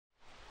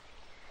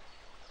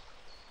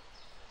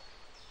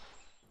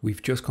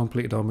We've just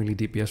completed our melee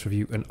DPS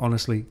review, and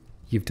honestly,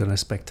 you've done a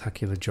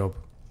spectacular job.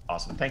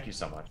 Awesome, thank you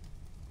so much.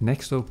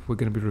 Next up, we're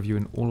going to be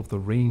reviewing all of the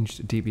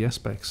ranged DPS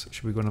specs.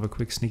 Should we go and have a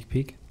quick sneak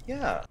peek?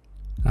 Yeah.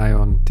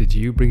 Ion, did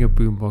you bring a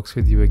boombox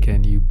with you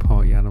again, you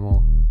party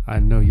animal? I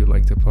know you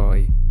like to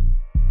party.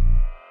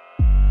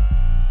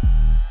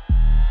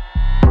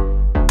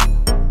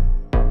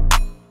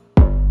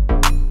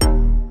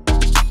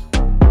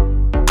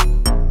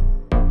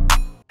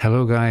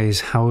 Hello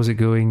guys, how's it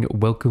going?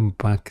 Welcome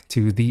back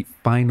to the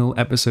final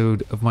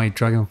episode of my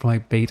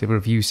Dragonflight beta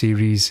review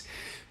series.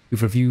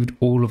 We've reviewed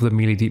all of the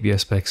melee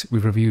DPS specs,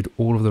 we've reviewed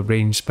all of the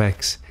range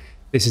specs.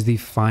 This is the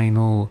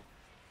final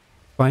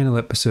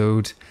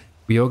episode.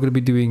 We are going to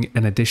be doing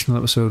an additional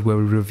episode where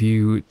we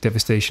review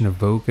Devastation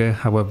Evoker.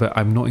 However,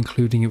 I'm not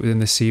including it within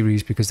the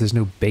series because there's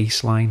no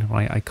baseline,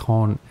 right? I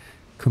can't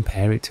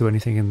compare it to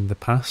anything in the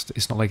past.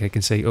 It's not like I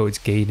can say, oh, it's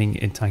gaining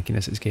in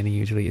tankiness, it's gaining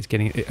usually, it's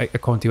gaining... I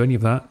can't do any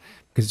of that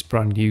because it's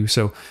brand new.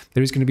 So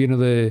there is going to be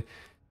another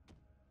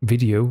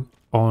video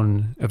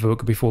on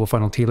Evoker before the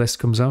final tier list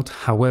comes out.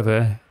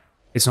 However,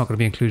 it's not going to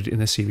be included in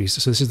the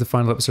series. So this is the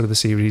final episode of the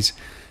series.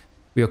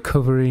 We are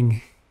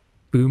covering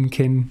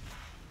Boomkin,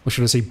 or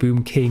should I say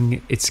Boom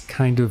King. It's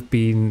kind of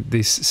been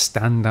this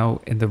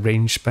standout in the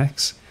range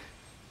specs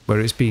where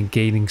it's been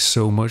gaining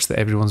so much that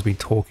everyone's been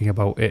talking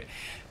about it.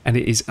 And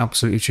it is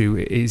absolutely true.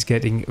 It is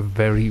getting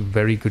very,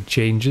 very good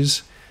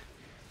changes.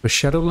 For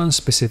Shadowlands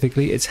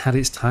specifically, it's had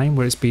its time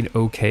where it's been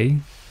okay.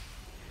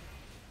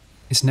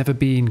 It's never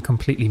been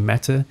completely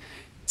meta.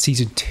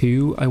 Season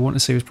 2, I want to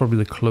say, was probably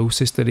the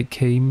closest that it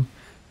came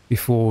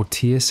before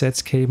tier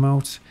sets came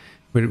out,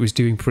 where it was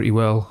doing pretty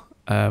well.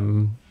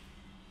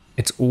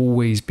 It's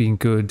always been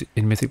good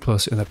in Mythic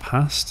Plus in the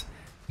past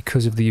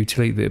because of the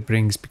utility that it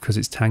brings, because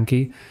it's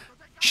tanky.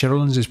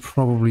 Shadowlands is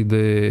probably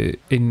the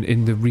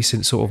in the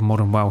recent sort of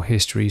modern WoW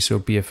history, so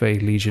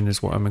BFA Legion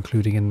is what I'm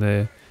including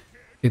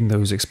in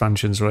those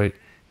expansions, right?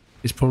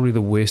 It's probably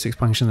the worst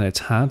expansion that it's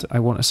had, I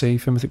want to say,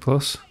 for Mythic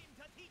Plus.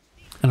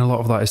 And a lot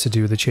of that is to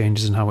do with the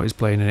changes in how it is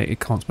playing, and it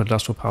can't spend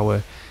astral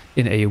power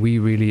in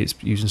AoE really. It's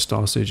using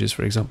star surges,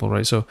 for example,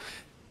 right? So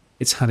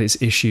it's had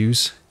its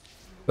issues,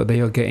 but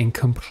they are getting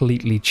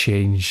completely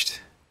changed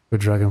for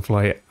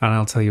Dragonflight, and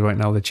I'll tell you right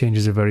now, the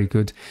changes are very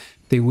good.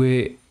 They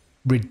were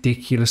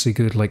ridiculously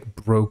good, like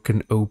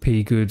broken OP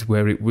good,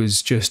 where it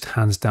was just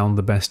hands down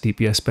the best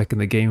DPS spec in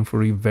the game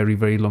for a very,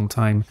 very long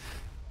time.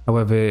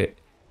 However,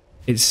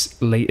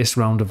 its latest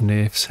round of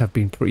nerfs have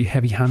been pretty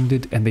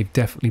heavy-handed, and they've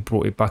definitely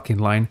brought it back in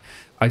line.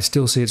 I'd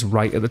still say it's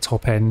right at the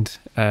top end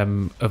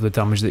of the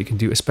damage that it can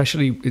do,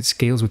 especially it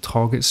scales with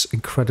targets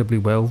incredibly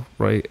well,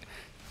 right?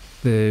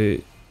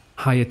 The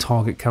higher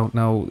target count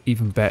now,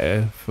 even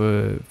better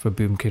for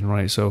Boomkin,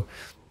 right? So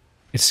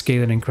it's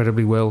scaling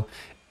incredibly well.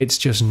 It's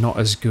just not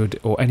as good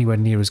or anywhere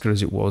near as good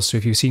as it was. So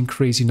if you've seen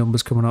crazy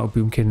numbers coming out of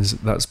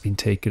Boomkins, that's been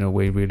taken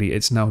away really.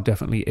 It's now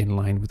definitely in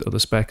line with other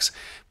specs.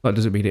 That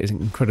doesn't mean it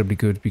isn't incredibly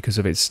good because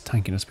of its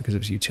tankiness, because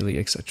of its utility,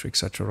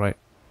 etc., right?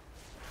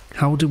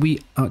 How do we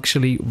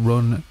actually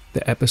run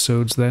the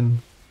episodes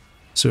then?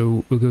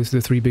 So we'll go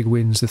through the 3 big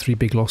wins, the 3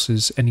 big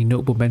losses, any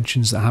notable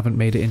mentions that haven't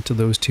made it into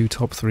those 2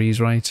 top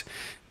 3s, right?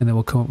 And then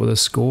we'll come up with a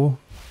score.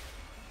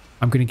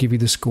 I'm going to give you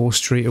the score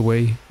straight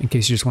away in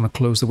case you just want to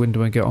close the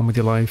window and get on with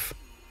your life.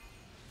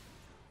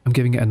 I'm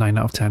giving it a 9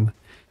 out of 10.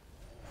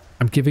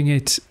 I'm giving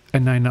it a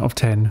 9 out of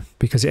 10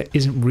 because it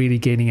isn't really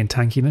gaining in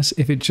tankiness.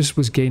 If it just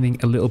was gaining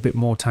a little bit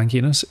more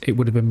tankiness, it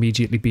would have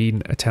immediately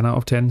been a 10 out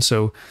of 10.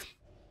 So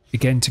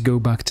again, to go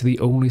back to the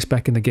only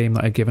spec in the game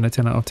that I've given a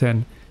 10 out of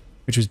 10,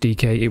 which was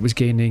DK, it was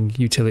gaining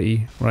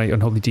utility, right?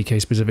 Unholy DK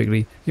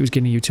specifically. It was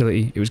gaining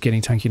utility, it was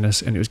gaining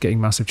tankiness, and it was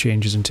getting massive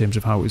changes in terms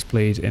of how it was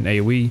played in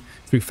AoE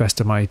through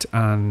Festamite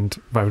and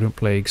Virulent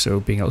Plague, so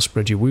being able to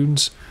spread your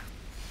wounds.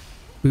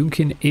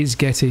 Boomkin is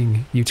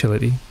getting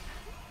utility.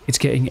 It's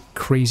getting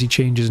crazy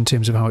changes in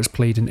terms of how it's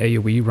played in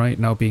AoE, right?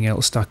 Now being able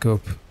to stack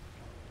up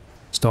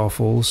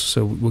starfalls,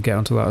 so we'll get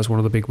onto that as one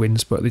of the big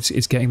wins, but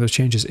it's getting those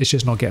changes. It's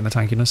just not getting the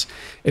tankiness.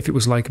 If it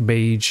was like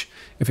Mage,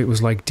 if it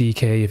was like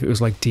DK, if it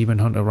was like Demon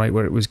Hunter, right,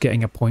 where it was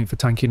getting a point for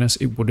tankiness,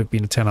 it would have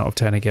been a 10 out of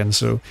 10 again.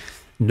 So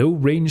no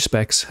range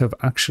specs have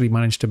actually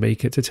managed to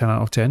make it to 10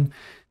 out of 10.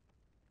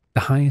 The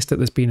highest that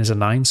there's been is a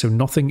 9, so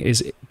nothing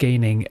is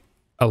gaining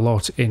a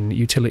lot in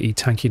utility,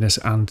 tankiness,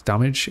 and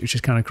damage, which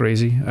is kind of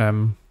crazy.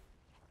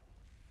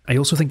 I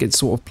also think it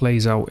sort of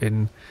plays out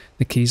in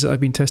the keys that I've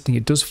been testing.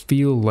 It does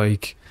feel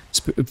like,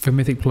 for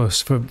Mythic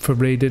Plus, for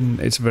Raiden,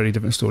 it's a very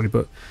different story,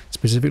 but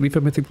specifically for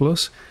Mythic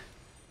Plus,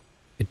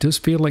 it does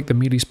feel like the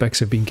melee specs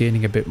have been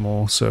gaining a bit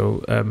more,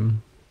 so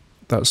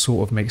that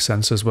sort of makes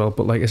sense as well.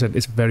 But like I said,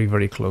 it's very,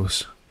 very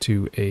close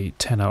to a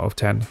 10 out of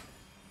 10.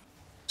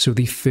 So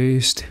the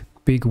first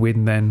big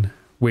win then,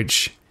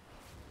 which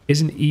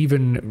isn't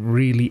even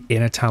really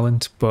inner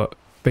talent, but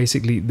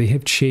basically they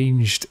have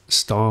changed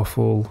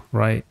Starfall,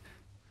 right?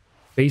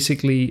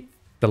 Basically,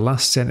 the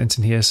last sentence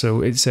in here,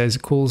 so it says,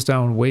 calls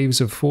down waves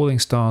of falling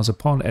stars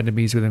upon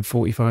enemies within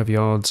 45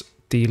 yards,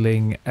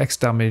 dealing X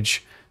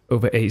damage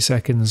over 8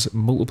 seconds.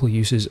 Multiple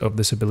uses of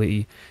this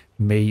ability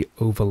may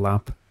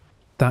overlap.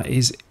 That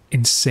is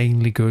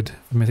insanely good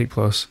for Mythic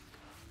Plus.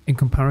 In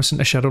comparison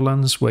to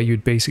Shadowlands, where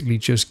you'd basically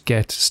just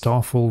get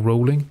Starfall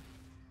rolling,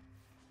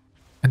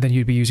 and then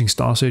you'd be using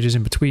Star Surges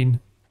in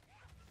between.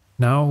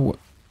 Now,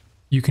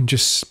 you can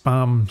just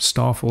spam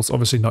Starfalls.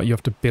 Obviously not, you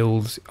have to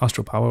build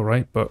Astral Power,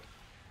 right? But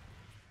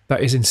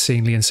that is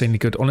insanely, insanely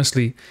good.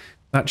 Honestly,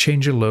 that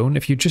change alone,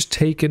 if you'd just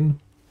taken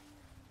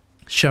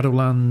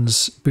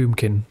Shadowlands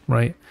Boomkin,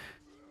 right,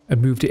 and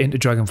moved it into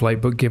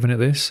Dragonflight, but given it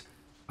this,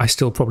 I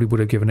still probably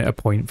would have given it a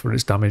point for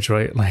its damage,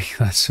 right? Like,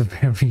 that's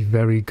very,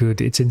 very good.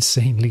 It's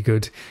insanely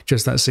good,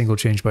 just that single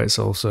change by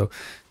itself. So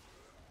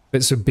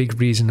it's a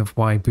big reason of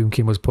why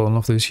Boomkin was pulling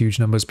off those huge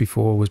numbers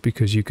before, was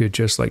because you could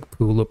just like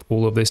pool up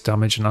all of this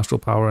damage and Astral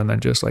Power and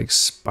then just like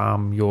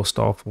spam your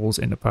Starfalls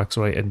into packs,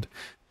 right? And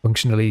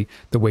functionally,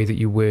 the way that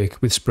you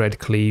work with spread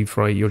cleave,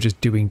 right, you're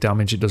just doing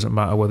damage. It doesn't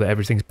matter whether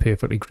everything's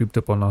perfectly grouped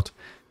up or not.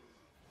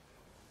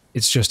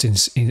 It's just,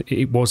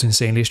 it was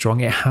insanely strong.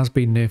 It has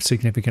been nerfed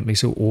significantly,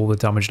 so all the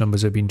damage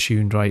numbers have been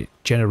tuned, right?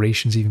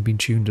 Generation's even been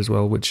tuned as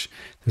well, which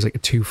there's like a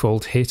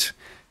twofold hit,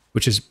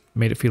 which has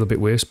made it feel a bit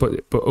worse.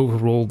 But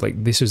overall,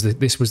 like, this was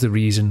the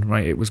reason,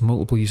 right? It was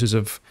multiple uses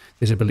of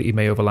this ability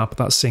may overlap.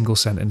 That single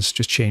sentence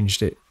just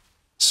changed it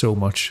so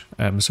much.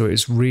 So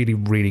it's really,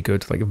 really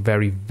good. Like a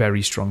very,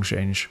 very strong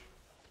change.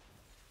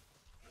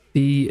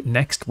 The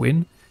next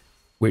win,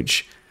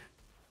 which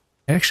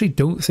I actually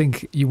don't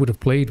think you would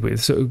have played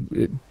with. So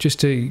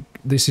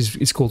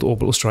it's called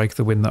Orbital Strike,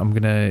 the win that I'm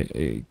going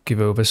to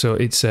give over. So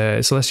it's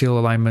Celestial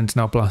Alignment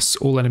now blasts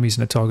all enemies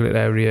in a targeted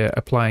area,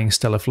 applying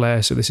Stellar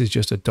Flare. So this is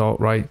just a dot,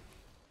 right?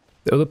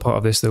 The other part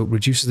of this, though,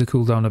 reduces the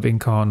cooldown of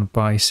Incarn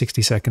by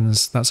 60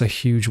 seconds. That's a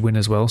huge win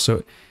as well.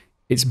 So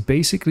it's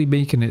basically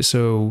making it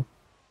so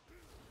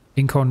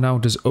Incarn now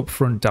does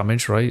upfront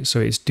damage, right? So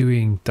it's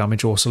doing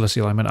damage, or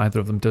Celestial Alignment, either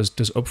of them does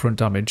upfront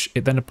damage.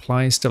 It then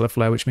applies Stellar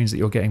Flare, which means that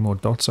you're getting more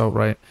dots out,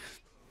 right?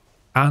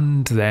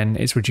 And then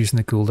it's reducing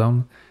the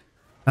cooldown.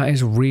 That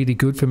is really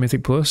good for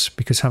Mythic Plus,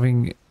 because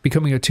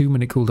becoming a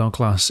 2-minute cooldown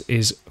class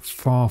is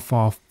far,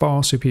 far,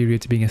 far superior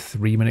to being a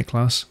 3-minute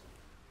class.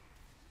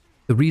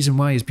 The reason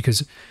why is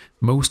because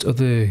most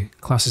other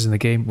classes in the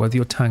game, whether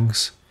you're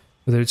tanks,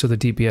 whether it's other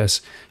DPS,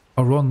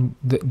 are on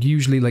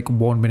usually like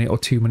 1-minute or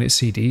 2-minute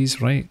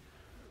CDs, right?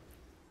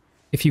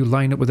 If you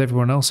line up with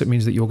everyone else, it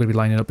means that you're going to be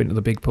lining up into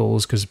the big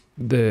pulls, because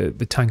the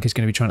tank is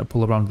going to be trying to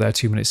pull around their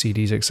 2-minute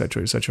CDs,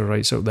 etc.,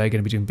 right? So they're going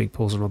to be doing big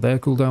pulls around their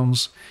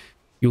cooldowns.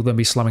 You'll then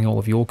be slamming all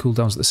of your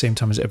cooldowns at the same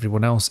time as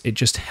everyone else. It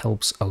just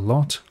helps a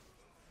lot.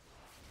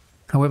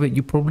 However,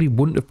 you probably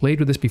wouldn't have played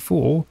with this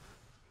before.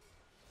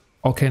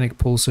 Arcanic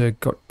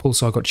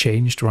Pulsar got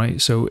changed,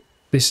 right? So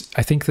this,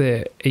 I think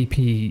the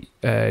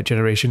AP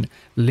generation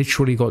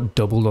literally got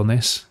doubled on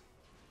this.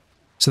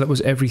 So that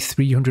was every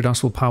 300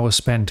 Astral Power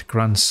spent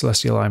grants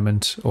Celestial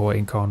Alignment or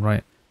Incarn,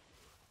 right?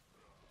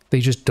 They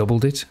just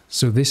doubled it.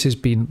 So this has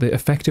been, the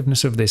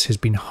effectiveness of this has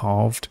been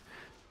halved,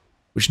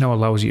 which now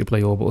allows you to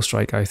play Orbital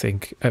Strike, I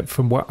think.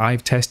 From what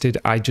I've tested,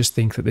 I just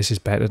think that this is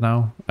better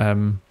now. A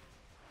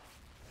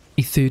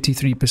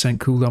 33%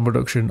 cooldown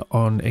reduction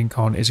on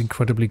Incarn is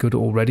incredibly good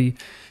already.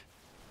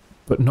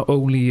 But not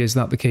only is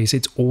that the case,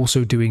 it's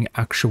also doing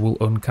actual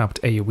uncapped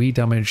AoE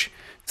damage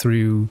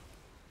through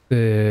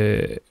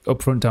the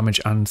upfront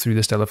damage and through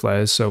the Stellar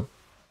Flares. So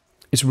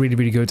it's really,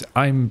 really good.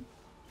 I'm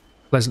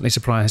pleasantly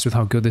surprised with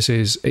how good this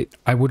is.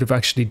 I would have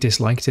actually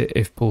disliked it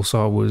if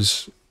Pulsar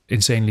was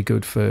insanely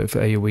good for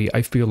AoE.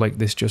 I feel like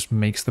this just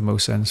makes the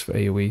most sense for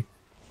AoE.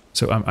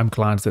 So I'm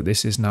glad that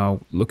this is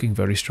now looking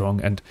very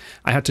strong. And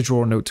I had to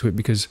draw a note to it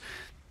because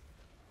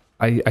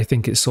I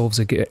think it solves,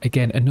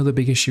 again, another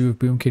big issue of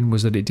Boomkin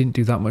was that it didn't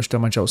do that much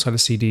damage outside of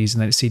CDs,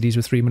 and then its CDs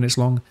were 3 minutes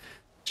long.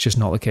 It's just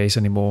not the case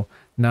anymore.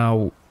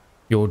 Now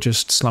you're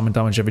just slamming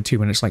damage every 2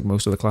 minutes like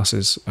most of the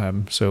classes.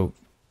 So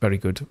very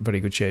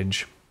good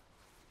change.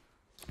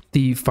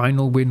 The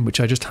final win, which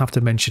I just have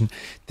to mention,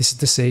 this is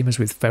the same as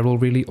with Feral,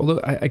 really,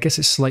 although I guess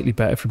it's slightly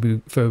better for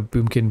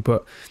Boomkin,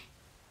 but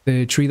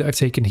the tree that I've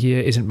taken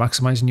here isn't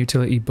maximizing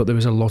utility, but there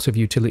is a lot of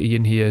utility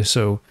in here.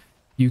 So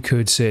you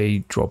could say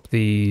drop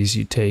these,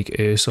 you take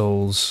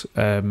Ursouls,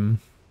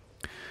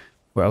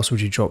 what else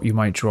would you drop? You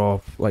might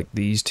drop like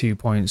these 2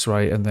 points,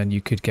 right? And then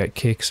you could get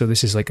Kick. So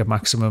this is like a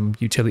maximum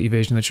utility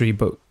version of the tree,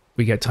 but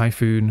we get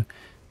Typhoon,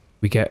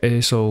 we get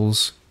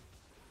Ursouls,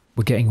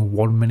 we're getting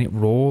 1 minute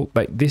Raw.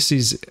 Like, this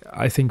is,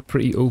 I think,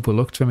 pretty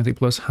overlooked for Mythic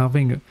Plus.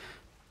 Having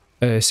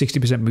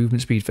 60%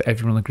 movement speed for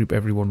everyone in the group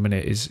every 1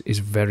 minute is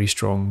very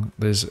strong.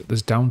 There's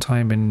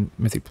downtime in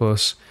Mythic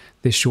Plus.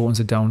 This shortens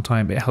the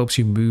downtime. It helps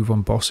you move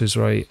on bosses,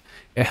 right?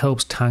 It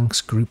helps tanks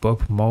group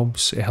up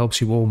mobs. It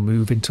helps you all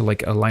move into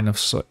like a line of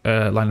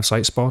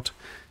sight spot,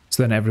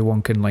 so then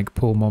everyone can like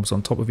pull mobs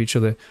on top of each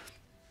other.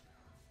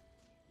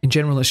 In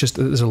general, it's just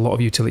there's a lot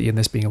of utility in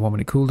this being a 1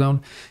 minute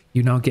cooldown.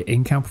 You now get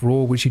in-camp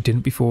Raw, which you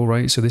didn't before,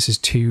 right? So this is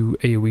 2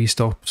 AoE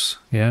stops,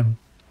 yeah.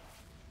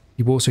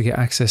 You also get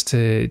access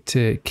to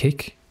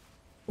Kick.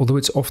 Although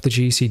it's off the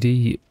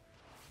GCD,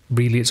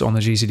 really it's on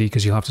the GCD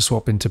because you'll have to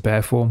swap into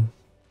Bear Form,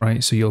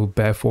 right? So you'll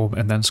Bear Form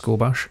and then Skull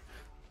Bash.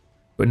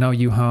 But now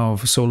you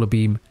have Solar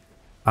Beam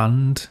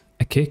and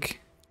a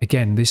kick.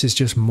 Again, this is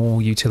just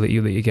more utility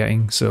that you're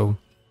getting. So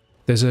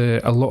there's a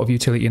lot of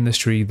utility in this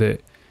tree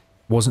that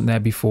wasn't there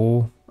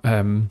before,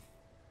 and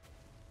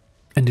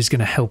is going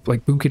to help.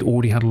 Like Boomkid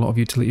already had a lot of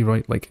utility,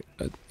 right? Like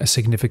a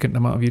significant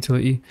amount of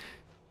utility.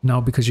 Now,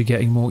 because you're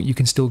getting more, you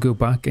can still go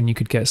back and you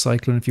could get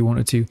Cyclone if you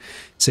wanted to.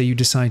 Say you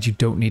decide you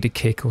don't need a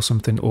kick or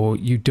something, or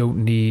you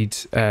don't need,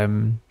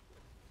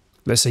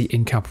 let's say,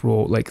 in-cap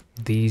raw, like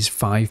these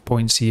 5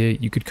 points here,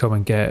 you could come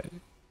and get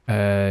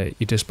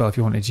your Dispel if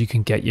you wanted. You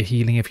can get your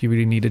healing if you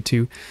really needed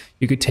to.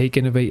 You could take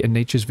Innovate and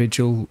Nature's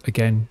Vigil.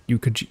 Again, you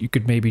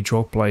could maybe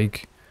drop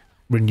like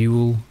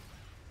Renewal,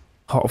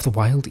 Heart of the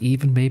Wild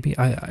even maybe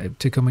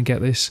to come and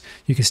get this.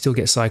 You can still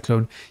get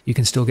Cyclone. You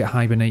can still get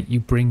Hibernate. You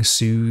bring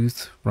Soothe,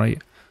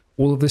 right?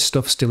 All of this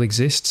stuff still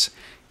exists.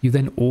 You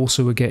then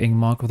also are getting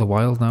Mark of the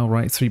Wild now,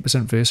 right?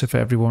 3% Versa for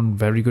everyone.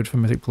 Very good for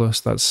Mythic Plus.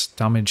 That's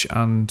damage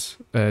and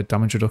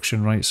damage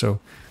reduction, right? So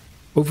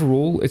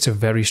overall, it's a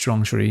very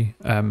strong tree.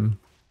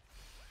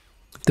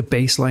 The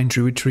baseline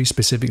Druid tree,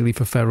 specifically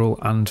for Feral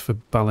and for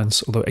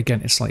Balance, although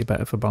again, it's slightly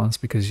better for Balance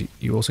because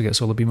you also get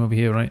Solar Beam over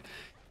here, right?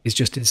 It's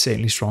just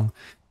insanely strong.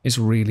 It's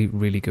really,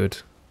 really good.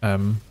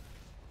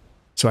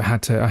 So I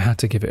had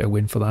to give it a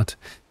win for that.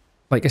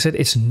 Like I said,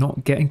 it's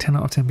not getting 10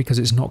 out of 10 because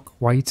it's not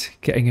quite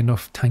getting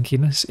enough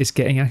tankiness. It's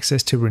getting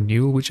access to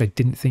Renewal, which I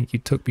didn't think you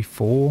took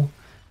before.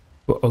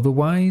 But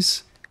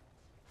otherwise,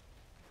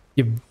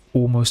 you're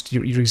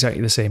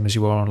exactly the same as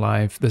you are on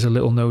live. There's a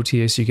little note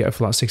here, so you get a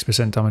flat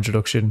 6% damage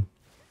reduction.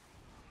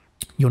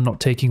 You're not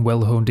taking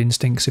Well-Honed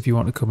Instincts if you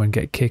want to come and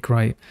get Kick,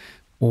 right?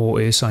 Or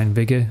Ursine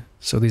Vigor.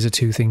 So these are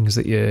two things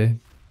that you're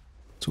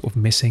sort of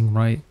missing,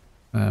 right?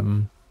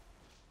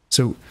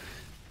 So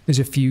there's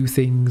a few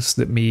things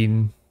that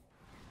mean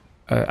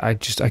I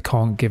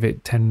can't give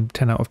it 10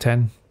 out of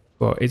 10,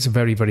 but it's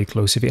very, very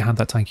close. If it had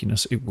that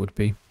tankiness, it would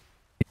be.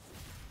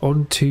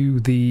 On to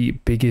the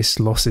biggest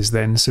losses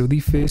then. So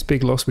the first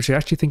big loss, which I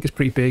actually think is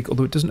pretty big,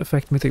 although it doesn't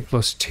affect Mythic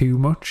Plus too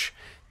much,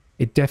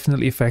 it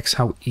definitely affects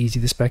how easy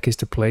the spec is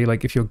to play.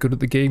 Like if you're good at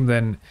the game,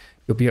 then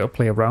you'll be able to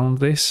play around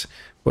this,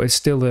 but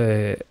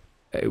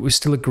it was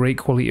still a great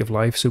quality of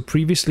life. So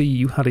previously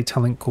you had a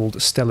talent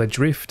called Stellar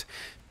Drift,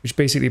 which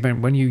basically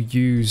meant when you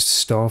used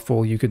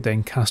Starfall, you could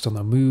then cast on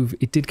the move.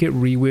 It did get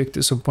reworked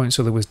at some point,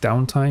 so there was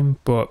downtime,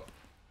 but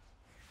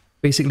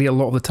basically a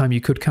lot of the time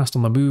you could cast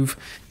on the move,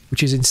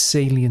 which is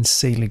insanely,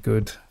 insanely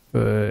good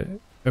for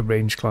a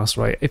range class,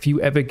 right? If you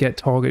ever get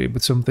targeted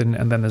with something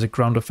and then there's a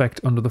ground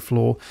effect under the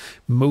floor,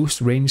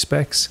 most range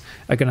specs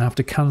are going to have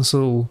to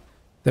cancel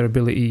their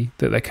ability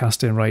that they're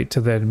casting, right,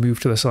 to then move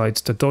to the sides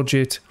to dodge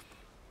it.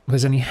 If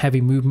there's any heavy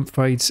movement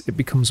fights, it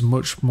becomes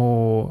much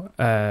more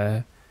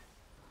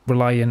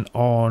reliant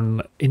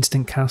on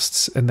instant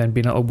casts and then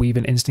being able to weave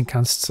in instant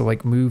casts to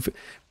like move.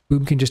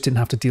 Boomkin just didn't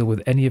have to deal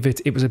with any of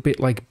it. It was a bit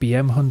like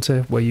BM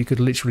Hunter, where you could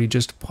literally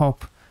just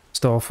pop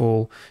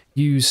Starfall,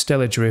 use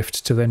Stellar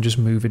Drift to then just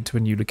move into a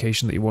new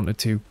location that you wanted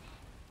to.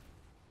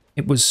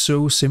 It was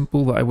so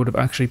simple that I would have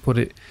actually put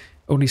it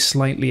only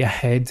slightly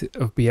ahead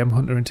of BM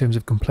Hunter in terms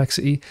of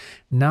complexity.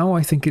 Now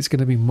I think it's going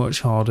to be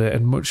much harder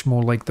and much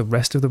more like the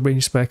rest of the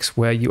range specs,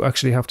 where you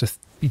actually have to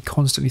be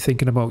constantly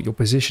thinking about your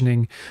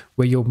positioning,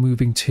 where you're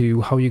moving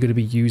to, how you're going to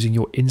be using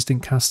your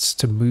instant casts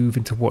to move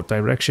into what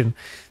direction.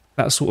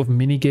 That sort of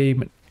mini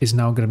game is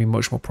now going to be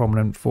much more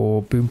prominent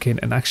for Boomkin,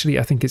 and actually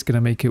I think it's going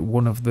to make it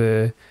one of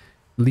the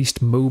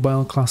least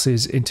mobile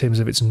classes in terms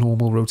of its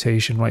normal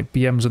rotation, right?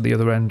 BM's at the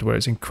other end where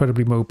it's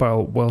incredibly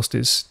mobile whilst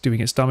it's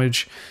doing its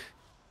damage.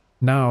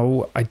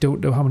 Now, I don't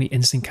know how many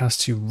instant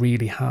casts you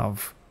really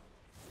have.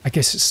 I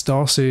guess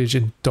Star Surge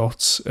and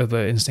Dots are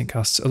the instant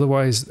casts.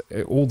 Otherwise,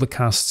 all the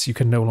casts you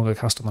can no longer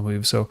cast on the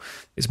move, so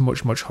it's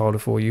much, much harder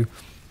for you.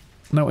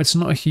 Now, it's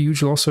not a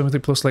huge loss for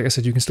Mythic Plus. Like I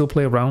said, you can still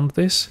play around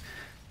this,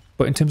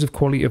 but in terms of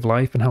quality of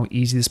life and how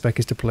easy the spec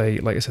is to play,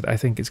 like I said, I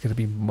think it's going to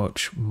be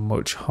much,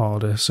 much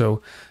harder.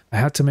 So I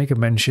had to make a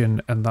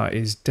mention, and that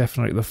is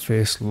definitely the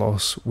first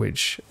loss,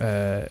 which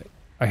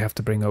I have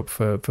to bring up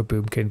for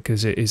Boomkin,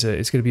 because it's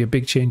going to be a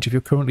big change. If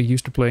you're currently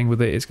used to playing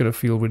with it, it's going to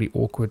feel really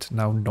awkward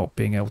now not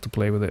being able to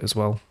play with it as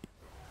well.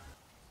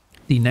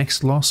 The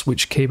next loss,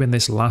 which came in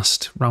this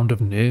last round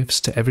of nerfs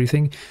to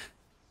everything,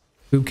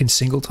 Boomkin's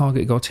single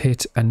target got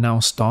hit, and now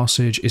Star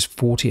Surge is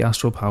 40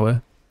 astral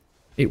power.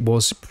 It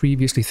was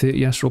previously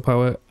 30 astral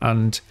power,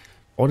 and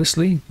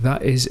honestly,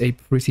 that is a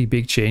pretty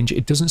big change.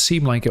 It doesn't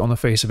seem like it on the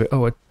face of it.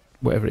 Oh,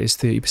 whatever it is,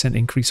 30%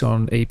 increase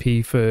on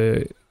AP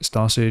for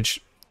Star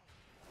Surge.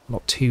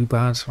 Not too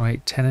bad,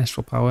 right? 10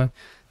 astral power.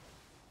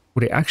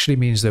 What it actually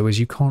means, though, is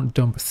you can't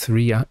dump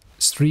three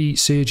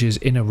surges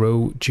in a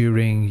row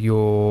during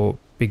your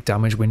big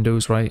damage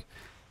windows, right?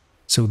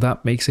 So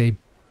that makes a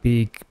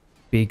big,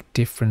 big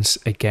difference,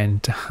 again,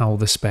 to how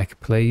the spec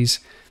plays.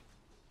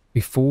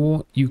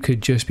 Before, you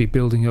could just be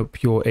building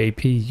up your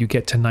AP, you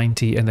get to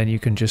 90, and then you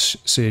can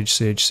just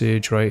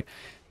surge, right?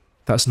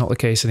 That's not the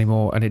case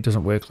anymore, and it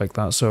doesn't work like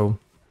that. So,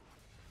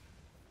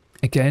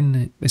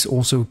 again, this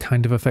also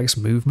kind of affects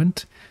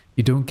movement.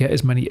 You don't get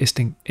as many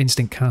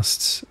instant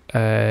casts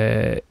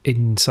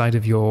inside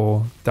of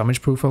your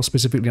damage profile,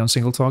 specifically on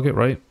single target,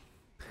 right?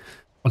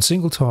 On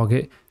single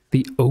target,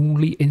 the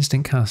only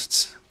instant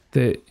casts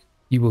that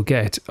you will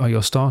get are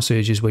your star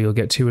surges, where you'll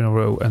get 2 in a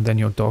row, and then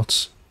your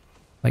dots.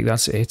 Like,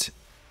 that's it.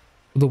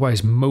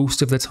 Otherwise,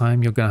 most of the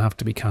time you're going to have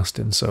to be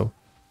casting, so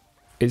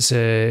it's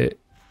a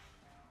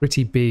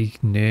pretty big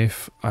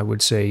nerf, I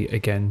would say,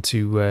 again,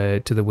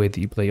 to the way that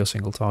you play your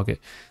single target.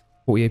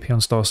 40 AP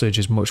on star surge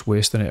is much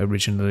worse than it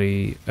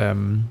originally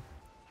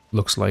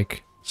looks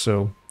like,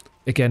 so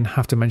again,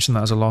 have to mention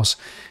that as a loss.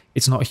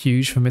 It's not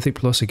huge for Mythic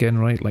Plus, again,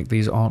 right? Like,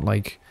 these aren't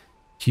like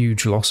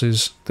huge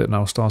losses that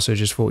now star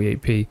surge is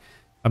 48p.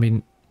 I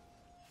mean,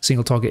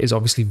 single target is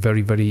obviously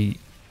very, very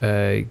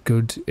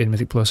good in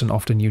Mythic Plus, and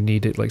often you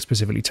need it, like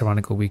specifically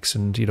tyrannical weeks,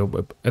 and you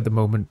know, at the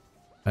moment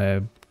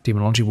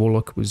Demonology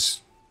Warlock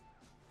was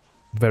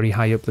very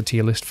high up the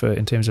tier list for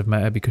in terms of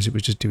meta because it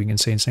was just doing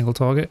insane single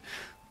target.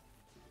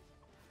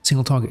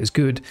 Single target is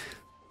good,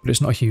 but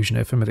it's not a huge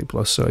nerf for Mythic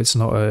Plus, so it's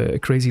not a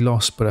crazy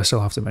loss, but I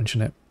still have to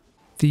mention it.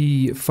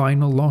 The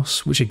final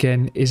loss, which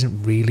again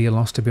isn't really a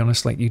loss, to be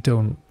honest, like, you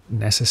don't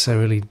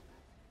necessarily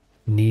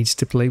need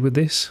to play with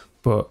this,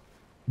 but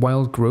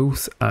Wild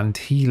Growth and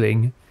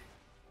Healing,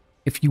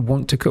 if you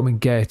want to come and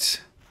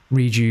get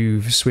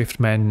Rejuve, Swift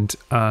Mend,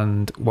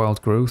 and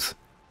Wild Growth,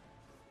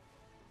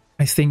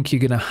 I think you're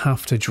going to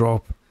have to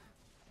drop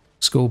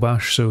Skull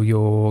Bash, so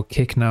your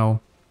Kick now,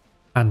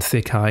 and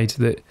Thick Hide.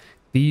 That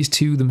these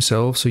two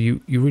themselves, so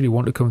you really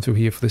want to come through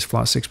here for this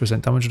flat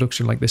 6% damage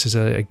reduction. Like, this is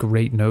a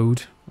great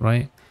node,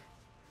 right?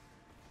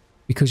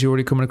 Because you're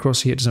already coming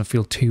across here, it doesn't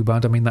feel too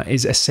bad. I mean, that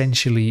is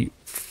essentially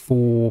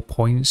 4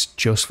 points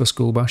just for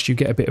Skull Bash. You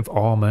get a bit of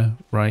armor,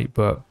 right?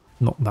 But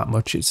not that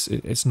much.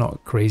 It's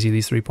not crazy,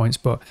 these 3 points,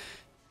 but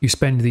you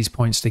spend these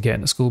points to get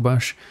into Skull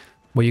Bash,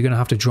 where you're going to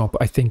have to drop,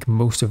 I think,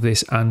 most of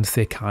this and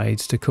Thick Hide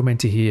to come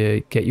into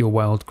here, get your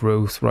Wild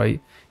Growth, right?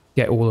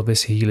 Get all of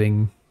this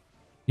healing.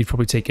 You'd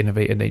probably take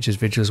Innovator Nature's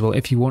Vigil as well.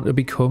 If you want to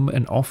become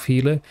an off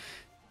healer,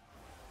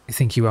 I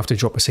think you have to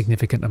drop a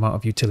significant amount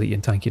of utility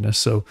and tankiness,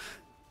 so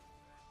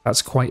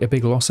that's quite a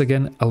big loss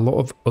again. A lot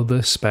of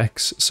other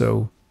specs,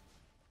 so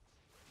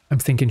I'm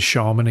thinking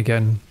Shaman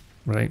again,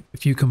 right?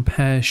 If you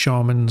compare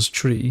Shaman's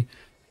tree,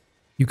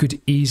 you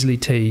could easily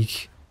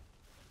take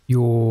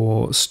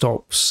your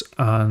stops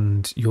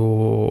and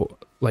your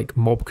like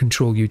mob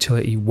control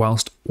utility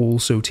whilst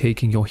also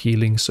taking your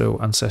healing, so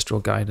Ancestral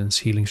Guidance,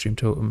 Healing Stream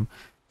Totem.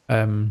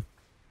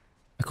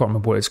 I can't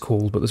remember what it's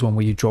called, but there's one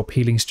where you drop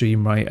Healing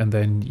Stream, right, and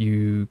then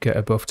you get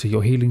a buff to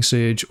your Healing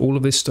Surge. All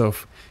of this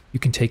stuff you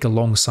can take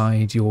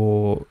alongside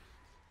your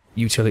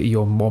utility,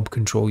 your mob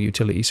control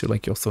utility, so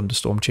like your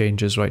Thunderstorm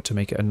changes, right, to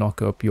make it a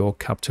knock up, your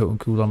Cap Totem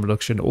cooldown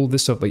reduction, all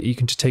this stuff, like you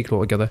can just take it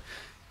all together.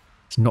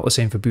 It's not the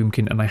same for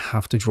Boomkin, and I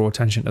have to draw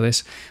attention to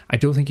this. I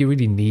don't think you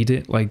really need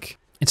it. Like,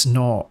 it's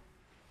not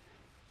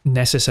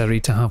necessary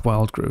to have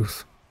Wild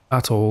Growth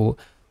at all,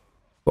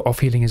 but off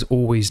healing is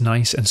always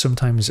nice, and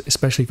sometimes,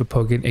 especially for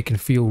Pugging, it can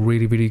feel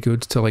really, really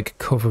good to like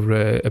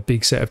cover a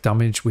big set of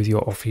damage with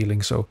your off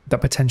healing, so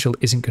that potential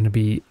isn't going to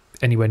be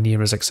anywhere near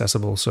as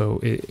accessible,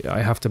 so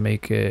I have to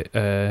make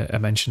a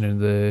mention in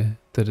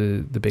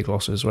the big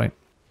losses, right?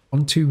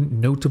 On to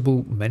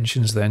notable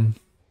mentions then.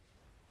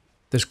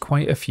 There's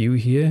quite a few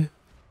here.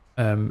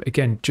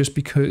 Again, just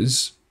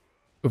because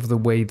of the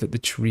way that the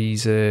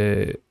trees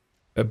are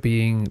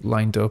being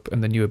lined up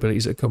and the new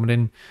abilities that are coming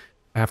in,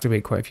 I have to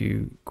make quite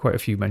a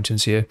few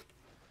mentions here.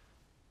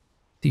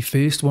 The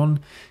first one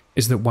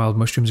is that wild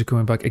mushrooms are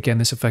coming back. Again,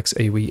 this affects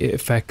AoE. It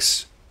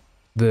affects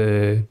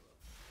the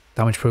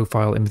damage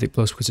profile in Mythic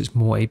Plus because it's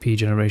more AP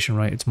generation,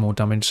 right? It's more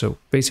damage. So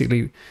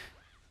basically,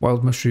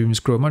 wild mushrooms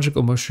grow a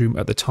magical mushroom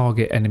at the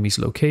target enemy's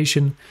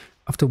location.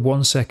 After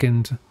 1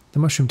 second, the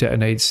mushroom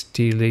detonates,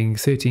 dealing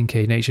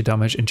 13k nature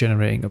damage and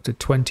generating up to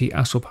 20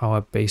 astral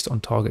power based on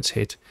target's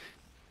hit.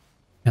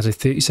 It has a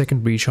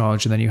 30-second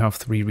recharge, and then you have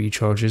 3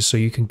 recharges, so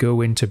you can go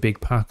into big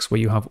packs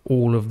where you have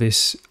all of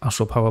this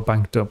astral power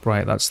banked up,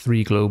 right? That's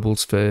 3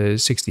 globals for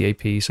 60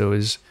 AP, so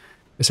is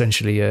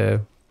essentially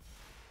a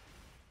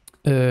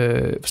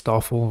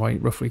starfall, right?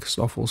 Roughly,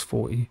 starfall's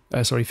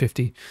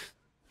 50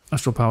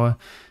 astral power.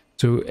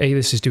 So A,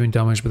 this is doing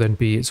damage, but then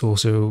B, it's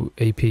also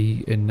AP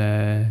in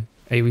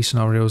AoE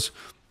scenarios.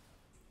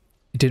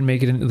 It didn't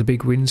make it into the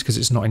big wins because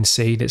it's not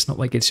insane. It's not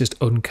like it's just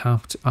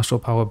uncapped astral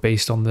power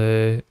based on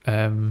the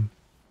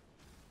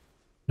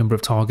number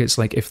of targets.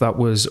 Like if that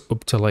was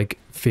up to like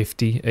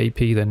 50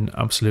 AP, then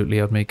absolutely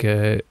I'd make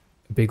a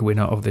big win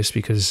out of this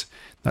because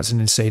that's an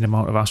insane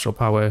amount of astral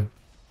power.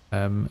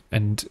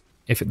 And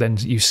if it then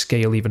you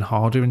scale even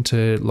harder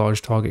into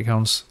large target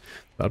counts,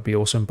 that'd be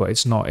awesome. But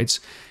it's not. It's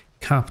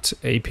capped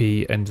AP,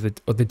 and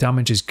the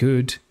damage is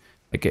good.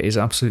 Like it is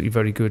absolutely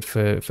very good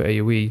for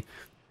AoE.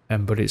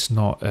 But it's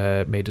not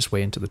made its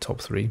way into the top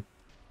 3.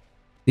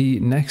 The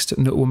next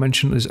notable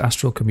mention is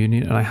Astral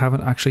Communion, and I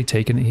haven't actually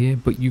taken it here,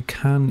 but you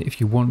can, if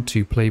you want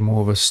to, play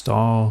more of a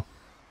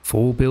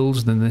Starfall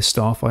build than this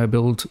Starfire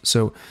build.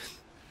 So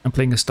I'm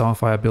playing a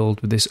Starfire build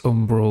with this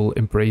Umbral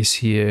Embrace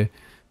here,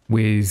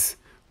 with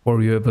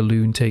Warrior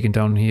Balloon taken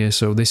down here.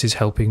 So this is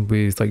helping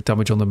with like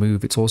damage on the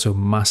move. It's also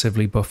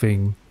massively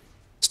buffing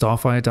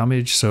Starfire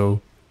damage,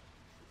 so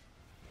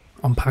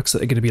on packs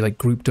that are going to be like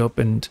grouped up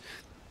and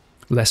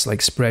less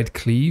like spread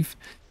cleave,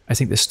 I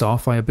think the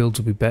Starfire builds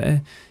will be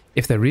better.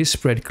 If there is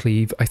spread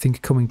cleave, I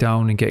think coming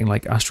down and getting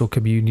like Astral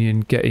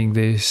Communion, getting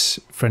this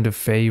Friend of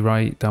Fae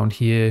right down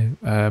here,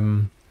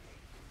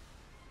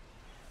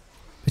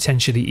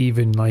 potentially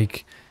even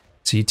like,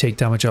 so you take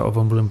damage out of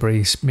Umbral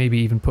Embrace, maybe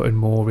even putting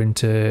more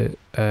into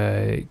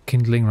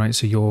Kindling, right,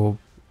 so you're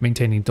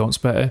maintaining dots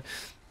better.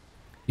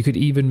 You could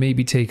even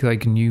maybe take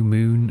like New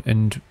Moon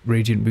and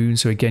Radiant Moon,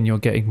 so again you're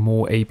getting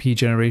more AP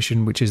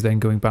generation, which is then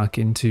going back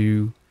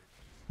into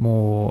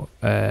more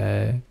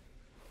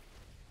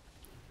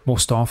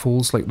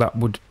starfalls. Like that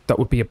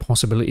would be a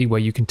possibility where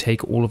you can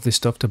take all of this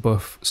stuff to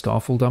buff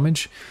starfall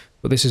damage.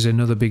 But this is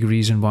another big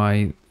reason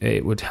why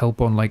it would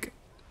help on like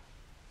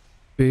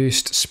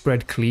burst,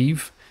 spread,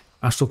 cleave.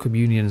 Astral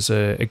Communion's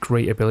a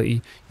great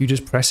ability. You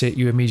just press it,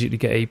 you immediately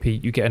get AP,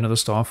 you get another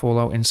starfall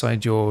out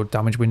inside your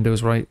damage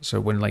windows, right? So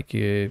when like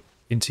you're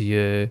into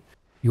your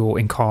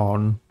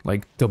Incarn,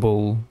 like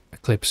double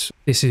Eclipse,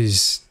 this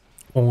is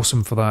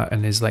awesome for that,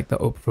 and is like the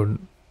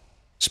upfront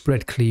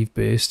spread cleave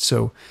burst.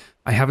 So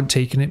I haven't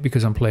taken it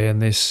because I'm playing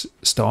this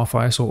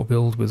Starfire sort of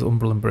build with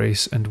Umbral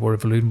Embrace and War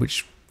of Elune,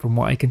 which from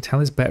what I can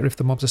tell is better if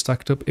the mobs are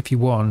stacked up. If you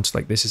want,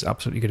 like, this is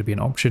absolutely going to be an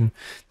option.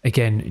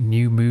 Again,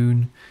 New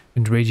Moon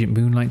and Radiant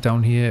Moonlight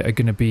down here are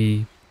going to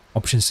be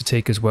options to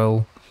take as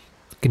well.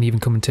 You can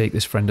even come and take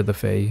this Friend of the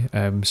Fae.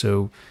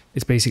 So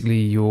it's basically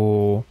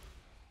your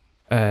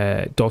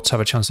dots have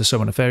a chance to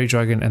summon a fairy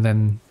dragon, and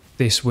then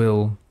this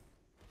will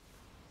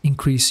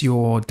increase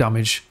your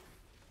damage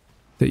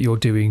that you're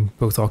doing,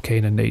 both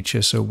arcane and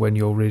nature. So when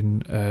you're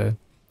in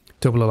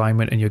double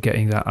alignment and you're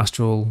getting that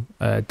astral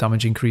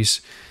damage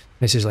increase,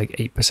 this is like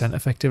 8%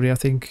 effectively, I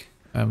think.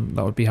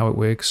 That would be how it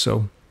works.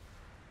 So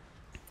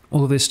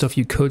all of this stuff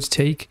you could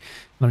take,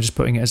 and I'm just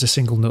putting it as a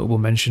single notable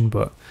mention,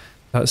 but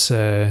that's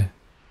a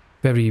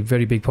very,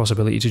 very big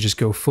possibility to just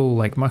go full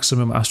like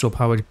maximum astral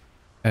powered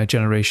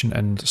generation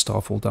and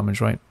starfall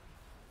damage, right?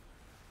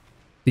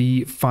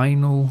 The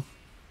final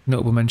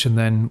notable mention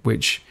then,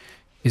 which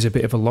is a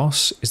bit of a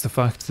loss, is the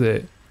fact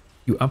that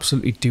you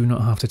absolutely do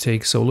not have to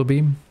take Solar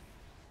Beam.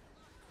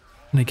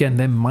 And again,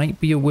 there might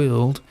be a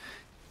world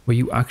where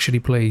you actually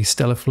play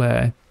Stellar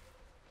Flare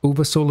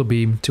over Solar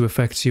Beam to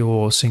affect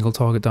your single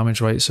target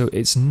damage, right? So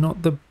it's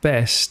not the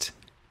best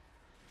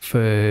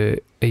for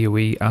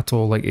AoE at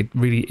all. Like, it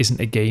really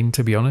isn't a gain,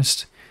 to be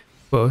honest.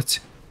 But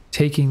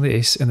taking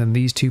this and then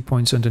these 2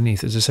 points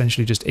underneath is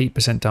essentially just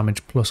 8%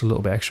 damage plus a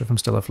little bit extra from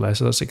Stellar Flare.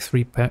 So that's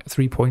like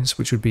 3 points,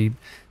 which would be,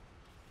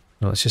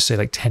 well, let's just say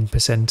like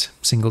 10%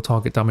 single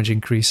target damage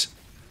increase.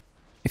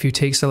 If you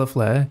take Stellar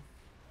Flare,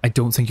 I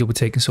don't think you'll be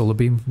taking Solar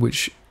Beam,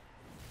 which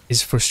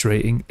is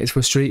frustrating. It's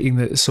frustrating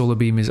that Solar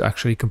Beam is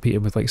actually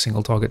competing with like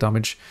single target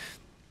damage.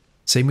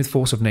 Same with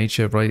Force of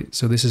Nature, right?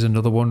 So this is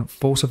another one.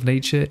 Force of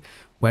Nature,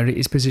 where it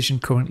is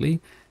positioned currently,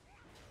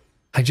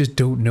 I just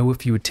don't know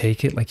if you would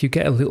take it. Like, you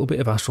get a little bit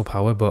of astral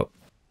power, but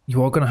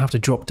you are going to have to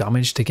drop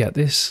damage to get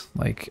this.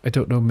 Like, I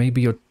don't know,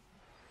 maybe you're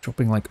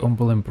dropping like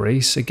Umbral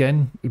Embrace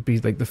again. It would be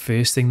like the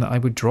first thing that I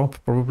would drop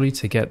probably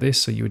to get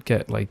this. So you would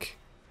get like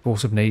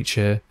Force of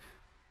Nature.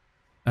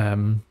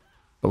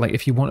 But like,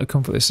 if you want to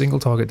come for the single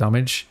target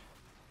damage,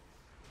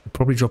 you're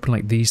probably dropping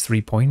like these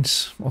 3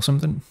 points or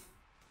something.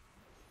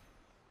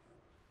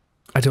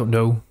 I don't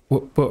know,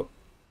 but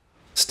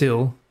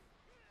still,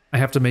 I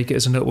have to make it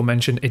as a notable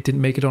mention. It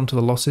didn't make it onto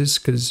the losses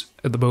because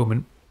at the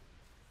moment,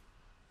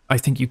 I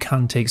think you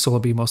can take Solar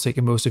Beam whilst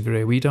taking most of your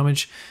AoE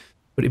damage,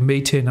 but it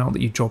may turn out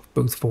that you drop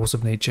both Force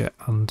of Nature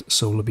and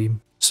Solar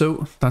Beam.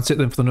 So that's it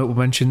then for the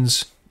notable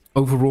mentions.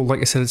 Overall,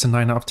 like I said, it's a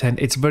 9 out of 10.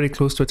 It's very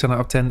close to a 10 out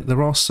of 10.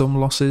 There are some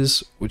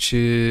losses which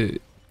are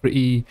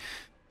pretty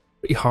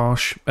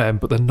harsh,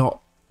 but they're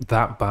not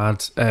that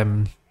bad.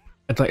 And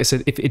like I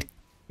said, if it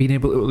been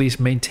able to at least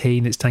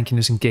maintain its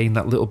tankiness and gain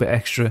that little bit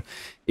extra,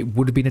 it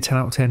would have been a 10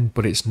 out of 10,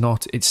 but it's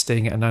not. It's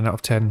staying at a 9 out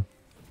of 10.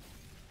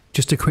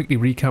 Just to quickly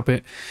recap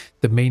it,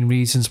 the main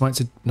reasons why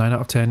it's a 9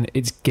 out of 10,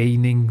 it's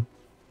gaining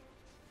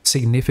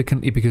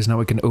significantly because now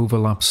it can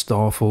overlap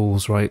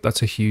Starfalls, right?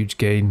 That's a huge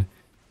gain.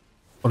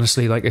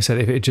 Honestly, like I said,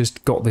 if it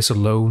just got this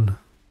alone,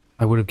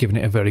 I would have given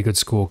it a very good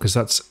score because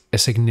that's a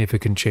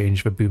significant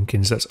change for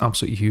Boomkins. That's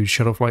absolutely huge.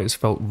 Shadowflight has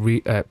felt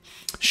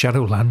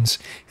Shadowlands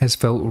has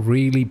felt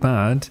really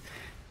bad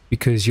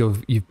because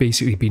you've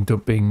basically been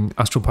dumping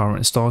Astral Power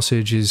and Star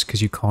Surges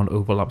because you can't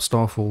overlap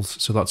Starfalls.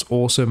 So that's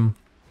awesome.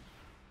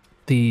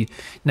 The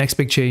next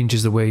big change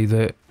is the way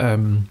that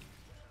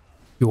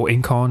your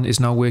Incarn is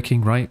now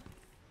working, right?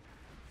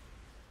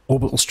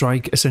 Orbital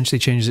Strike essentially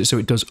changes it so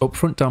it does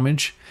upfront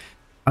damage,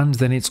 and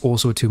then it's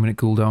also a 2-minute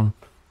cooldown.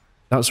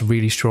 That's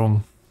really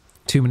strong.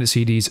 2-minute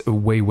CDs are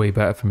way, way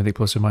better for Mythic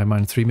Plus in my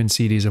mind. 3-minute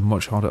CDs are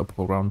much harder to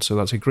pull around, so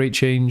that's a great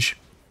change.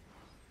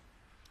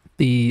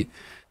 The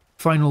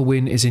final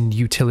win is in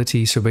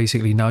utility, so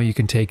basically now you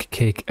can take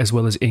Kick as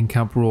well as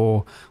In-Camp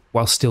Roar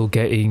while still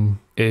getting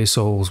Air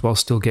Souls, while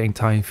still getting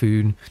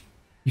Typhoon.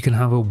 You can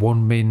have a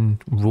 1-min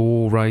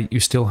Roar, right? You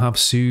still have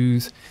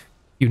Soothe.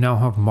 You now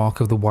have Mark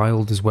of the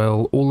Wild as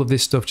well. All of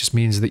this stuff just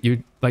means that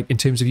you, like, in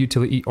terms of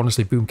utility,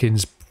 honestly,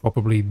 Boomkin's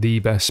probably the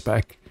best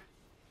spec.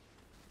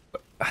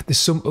 There's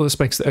some other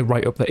specs that are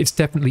right up there. It's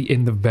definitely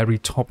in the very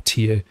top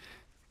tier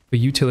for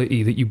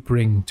utility that you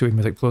bring to a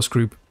Mythic Plus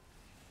group.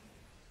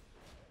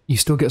 You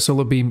still get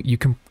Solar Beam, you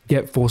can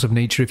get Force of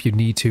Nature if you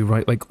need to,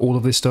 right? Like, all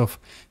of this stuff,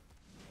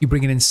 you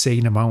bring an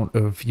insane amount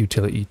of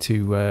utility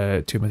to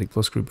a Mythic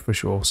Plus group for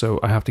sure. So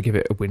I have to give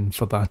it a win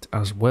for that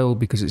as well,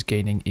 because it's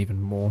gaining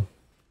even more.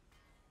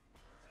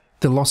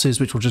 The losses,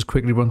 which we'll just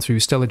quickly run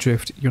through: Stellar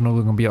Drift, you're no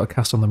longer going to be able to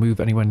cast on the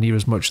move anywhere near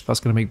as much. That's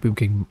going to make Boom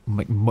King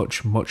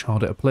much, much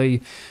harder to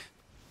play.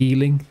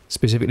 Healing,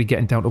 specifically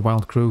getting down to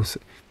Wild Growth,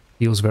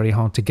 feels very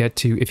hard to get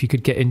to. If you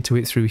could get into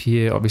it through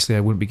here, obviously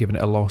I wouldn't be giving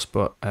it a loss,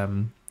 but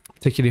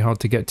particularly hard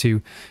to get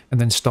to. And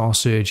then Star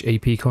Surge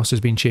AP cost has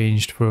been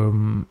changed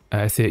from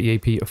 30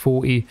 AP to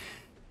 40.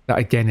 That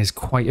again is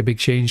quite a big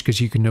change,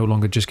 because you can no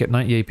longer just get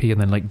 90 AP and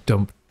then like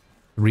dump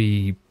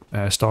 3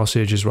 Star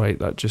Surges, right?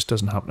 That just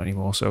doesn't happen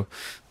anymore, so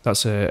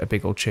that's a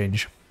big old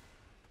change.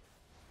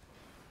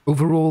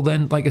 Overall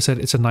then, like I said,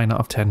 it's a 9 out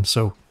of 10,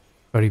 so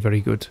very,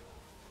 very good.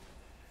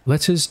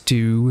 Let us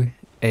do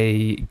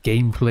a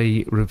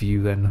gameplay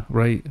review then,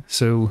 right?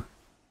 So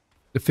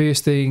the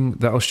first thing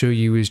that I'll show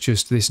you is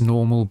just this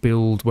normal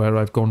build where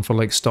I've gone for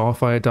like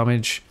Starfire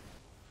damage.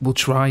 We'll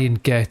try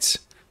and get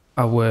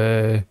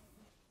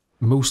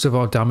most of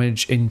our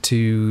damage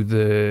into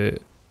the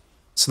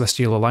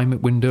Celestial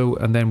Alignment window,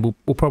 and then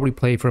we'll probably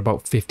play for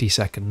about 50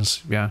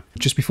 seconds. Yeah.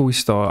 Just before we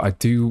start, I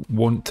do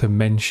want to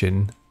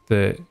mention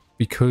that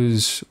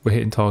because we're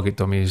hitting target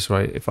dummies,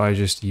 right? If I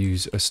just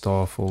use a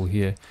Starfall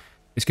here,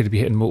 it's going to be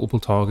hitting multiple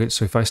targets.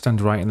 So if I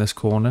stand right in this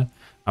corner,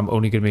 I'm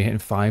only going to be hitting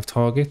 5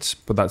 targets,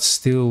 but that's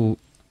still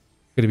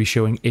going to be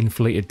showing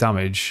inflated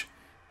damage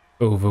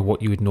over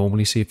what you would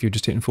normally see if you're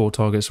just hitting 4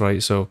 targets,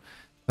 right? So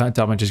that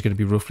damage is going to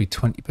be roughly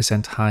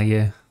 20%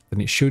 higher than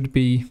it should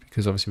be,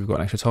 because obviously we've got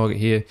an extra target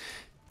here.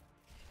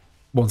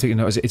 One thing to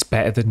note is it's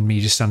better than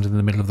me just standing in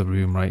the middle of the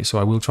room, right? So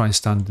I will try and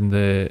stand in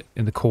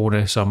the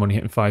corner, so I'm only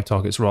hitting 5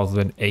 targets rather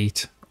than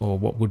 8, or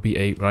what would be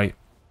 8, right?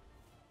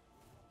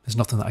 There's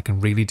nothing that I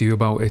can really do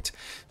about it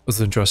other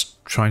than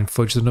just try and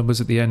fudge the numbers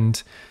at the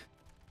end.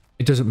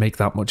 It doesn't make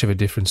that much of a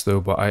difference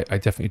though, but I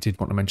definitely did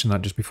want to mention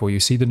that just before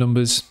you see the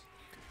numbers.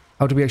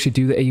 How do we actually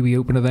do the AoE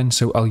opener then?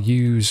 So I'll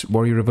use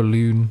Warrior of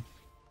Ellooooo,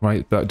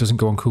 right? But it doesn't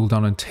go on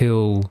cooldown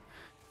until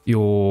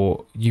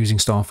you're using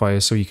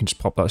Starfire, so you can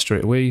just pop that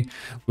straight away.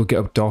 We'll get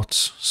up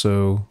dots,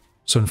 so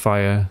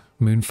Sunfire,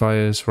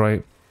 Moonfires,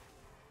 right?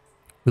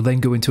 We'll then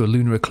go into a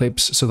Lunar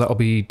Eclipse, so that'll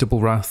be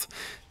double Wrath.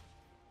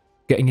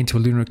 Getting into a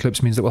Lunar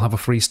Eclipse means that we'll have a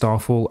free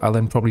Starfall. I'll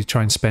then probably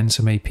try and spend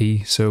some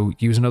AP, so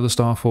use another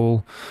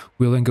Starfall.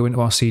 We'll then go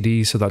into our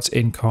CDs, so that's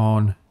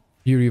Incarn,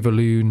 Fury of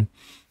Ellooooo,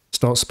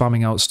 start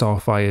spamming out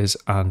Starfires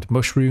and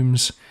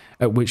Mushrooms,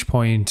 at which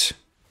point,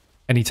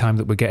 anytime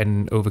that we're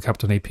getting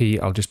overcapped on AP,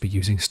 I'll just be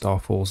using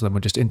Starfalls. Then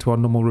we're just into our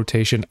normal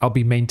rotation. I'll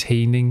be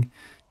maintaining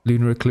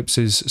Lunar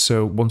Eclipses,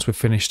 so once we've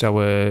finished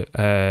our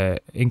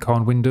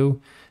Incarn window,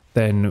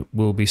 then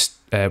we'll be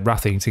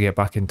wrathing to get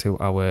back into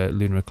our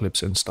Lunar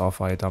Eclipse and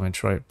Starfire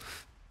damage, right?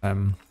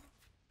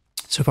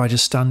 So if I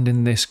just stand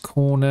in this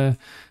corner,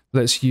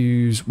 let's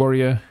use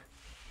Warrior,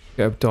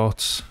 get up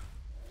dots,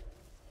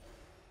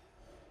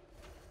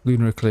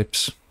 Lunar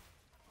Eclipse,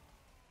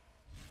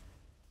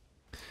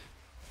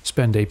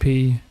 spend AP,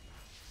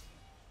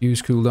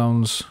 use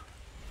cooldowns,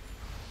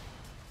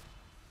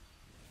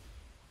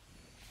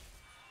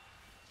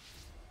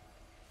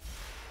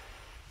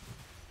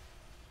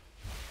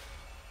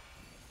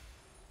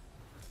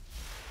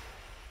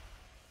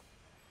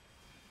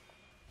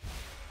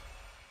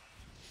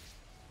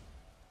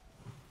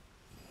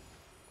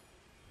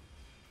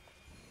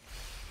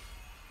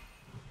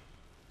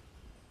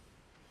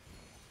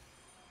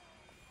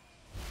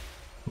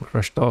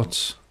 refresh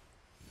dots,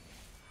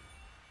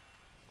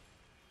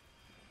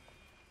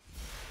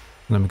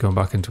 and then we're going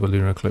back into a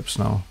Lunar Eclipse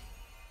now.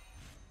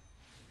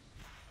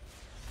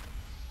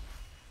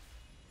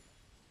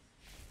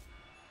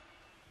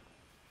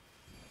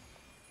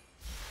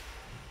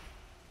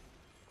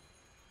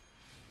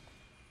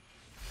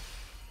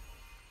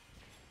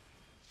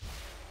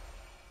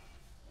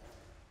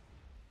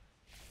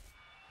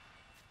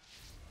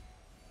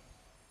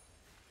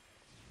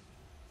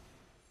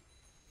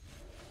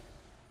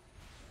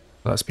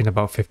 That's been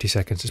about 50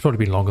 seconds. It's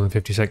probably been longer than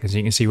 50 seconds.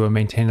 You can see we're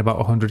maintaining about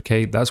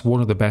 100k. That's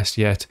one of the best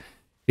yet.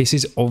 This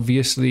is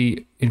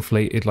obviously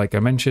inflated, like I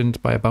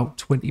mentioned, by about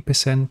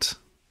 20%,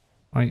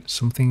 right?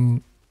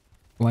 Something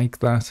like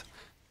that.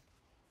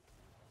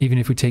 Even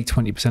if we take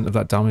 20% of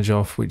that damage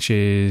off, which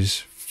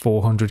is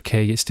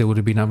 400k, it still would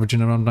have been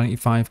averaging around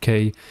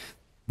 95k.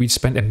 We'd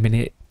spent a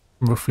minute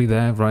roughly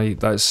there,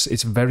 right?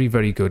 It's very,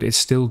 very good. It's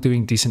still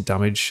doing decent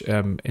damage.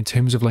 In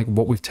terms of like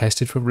what we've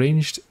tested for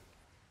ranged,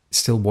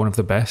 still one of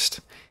the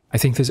best. I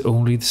think there's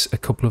only a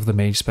couple of the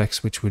mage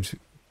specs which would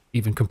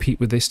even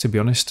compete with this, to be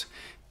honest.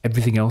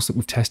 Everything else that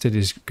we've tested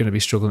is going to be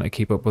struggling to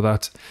keep up with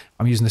that.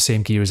 I'm using the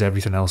same gear as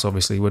everything else,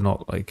 obviously. We're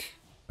not like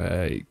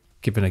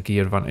giving a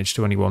gear advantage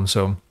to anyone,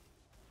 so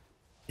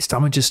Its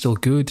damage is still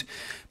good,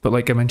 but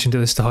like I mentioned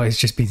at the start, it's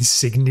just been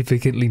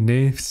significantly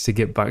nerfed to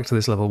get back to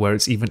this level where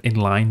it's even in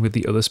line with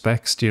the other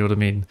specs. Do you know what I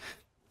mean?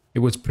 It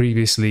was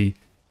previously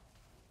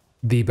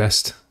the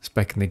best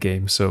spec in the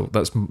game, so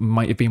that's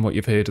might have been what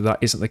you've heard. That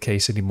isn't the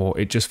case anymore.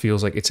 It just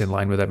feels like it's in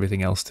line with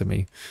everything else to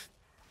me.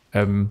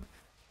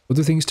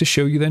 Other things to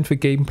show you then for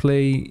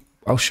gameplay,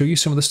 I'll show you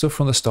some of the stuff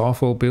from the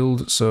Starfall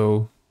build.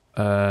 So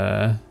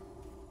in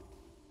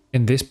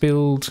this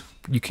build,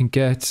 you can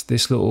get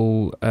this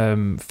little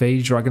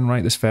Fey Dragon,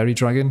 right? This Fairy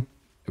Dragon,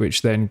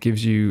 which then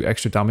gives you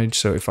extra damage.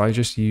 So if I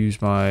just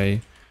use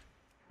my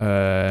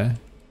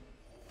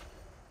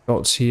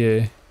dots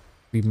here,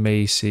 we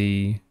may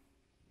see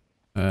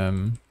a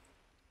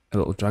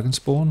little dragon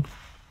spawn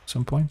at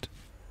some point.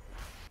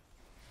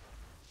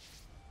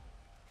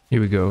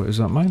 Here we go. Is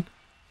that mine?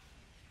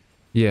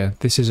 Yeah,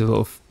 this is a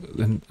little...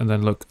 And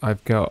then look,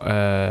 I've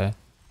got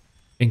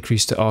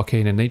increase to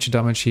arcane and nature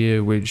damage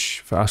here,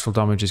 which for astral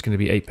damage is going to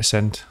be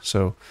 8%.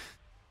 So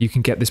you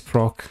can get this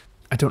proc.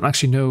 I don't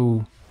actually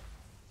know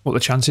what the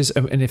chances,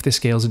 and if this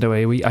scales into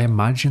AoE, I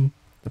imagine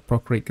the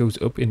proc rate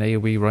goes up in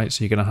AoE, right?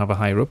 So you're going to have a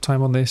higher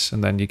uptime on this,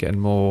 and then you're getting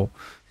more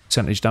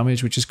percentage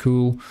damage, which is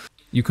cool.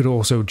 You could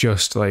also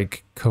just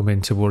like come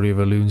into Warrior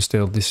of Elune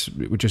still. This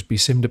would just be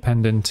sim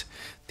dependent.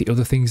 The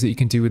other things that you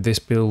can do with this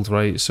build,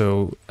 right?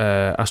 So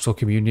Astral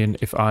Communion,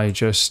 if I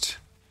just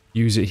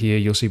use it here,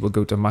 you'll see we'll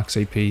go to max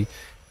AP.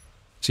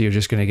 So you're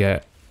just going to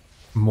get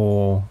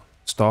more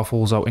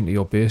starfalls out into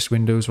your burst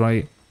windows,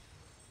 right?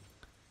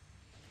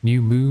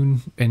 New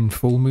moon in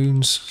full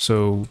moons.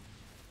 So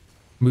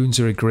moons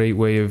are a great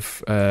way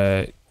of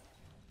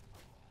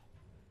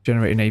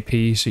generating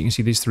AP. So you can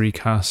see these 3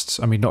 casts.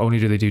 I mean, not only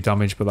do they do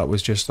damage, but that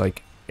was just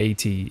like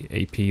 80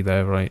 AP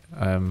there, right?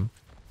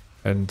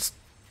 And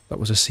that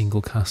was a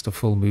single cast of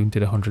full moon,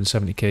 did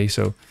 170k.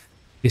 So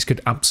this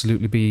could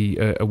absolutely be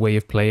a way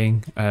of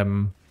playing.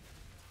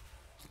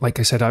 Like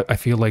I said, I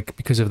feel like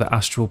because of the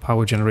astral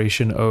power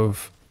generation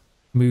of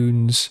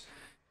moons,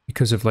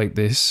 because of like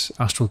this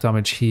astral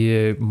damage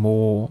here,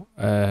 more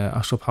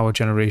astral power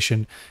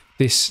generation,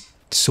 this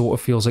sort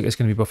of feels like it's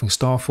going to be buffing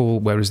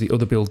Starfall, whereas the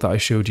other build that I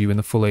showed you in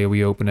the full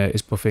AoE opener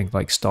is buffing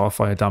like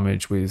Starfire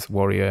damage with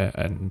Warrior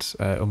and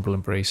Umbral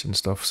Embrace and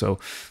stuff. So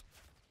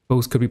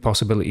both could be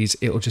possibilities.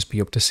 It'll just be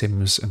up to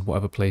Sims and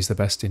whatever plays the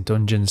best in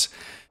dungeons.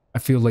 I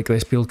feel like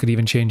this build could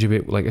even change a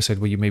bit, like I said,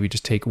 where you maybe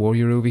just take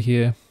Warrior over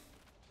here.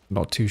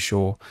 Not too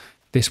sure.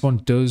 This one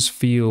does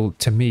feel,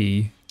 to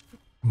me,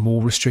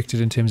 more restricted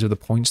in terms of the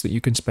points that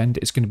you can spend.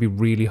 It's going to be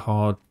really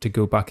hard to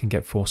go back and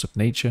get Force of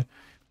Nature,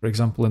 for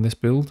example, in this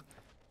build.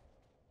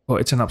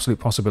 But it's an absolute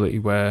possibility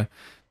where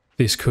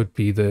this could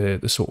be the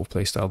sort of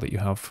playstyle that you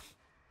have.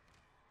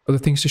 Other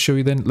things to show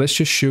you then. Let's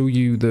just show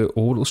you the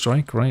Orbital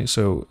Strike, right?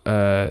 So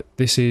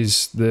this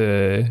is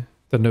the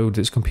node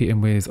that's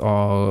competing with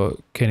our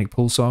Canic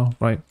Pulsar,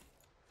 right?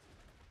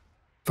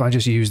 If I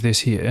just use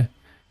this here,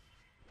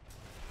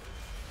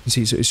 you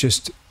see, so it's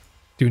just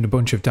doing a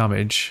bunch of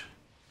damage.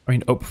 I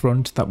mean, up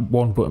front, that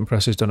one button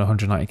press has done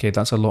 190k.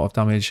 That's a lot of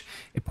damage.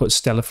 It puts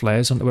stellar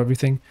flares onto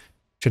everything,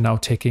 which are now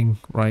ticking,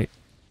 right?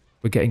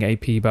 We're getting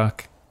AP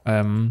back.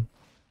 And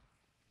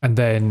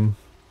then,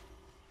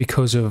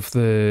 because of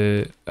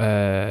the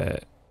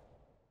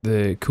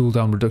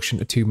cooldown reduction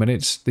to 2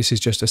 minutes, this is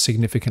just a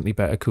significantly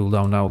better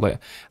cooldown now. Like,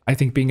 I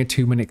think being a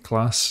 2-minute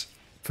class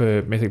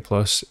for Mythic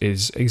Plus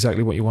is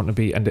exactly what you want to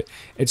be, and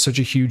it's such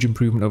a huge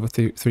improvement over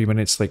 3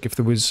 minutes. Like, if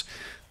there was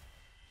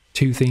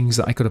 2 things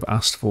that I could have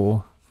asked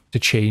for to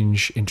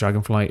change in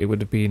Dragonflight, it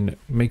would have been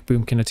make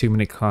Boomkin a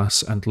 2-minute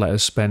class and let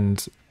us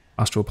spend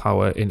astral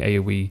power in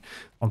AoE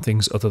on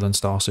things other than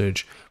Star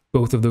Surge.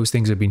 Both of those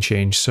things have been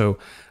changed, so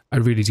I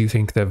really do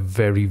think they're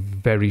very,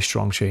 very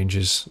strong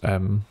changes.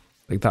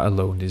 Like, that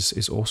alone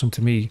is awesome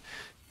to me.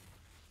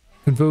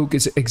 Convoke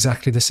is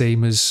exactly the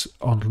same as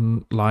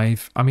on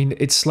live. I mean,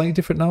 it's slightly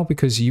different now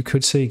because you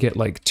could say get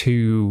like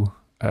 2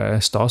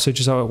 Star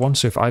Surges out at once.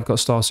 So if I've got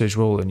Star Surge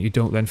rolling, you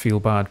don't then feel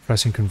bad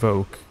pressing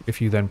Convoke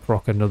if you then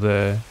proc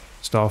another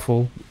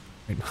Starfall.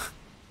 I mean,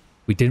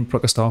 we didn't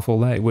proc a Starfall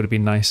there. It would have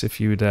been nice if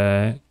you'd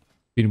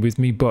been with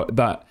me, but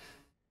that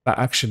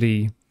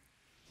actually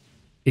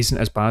isn't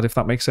as bad, if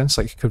that makes sense.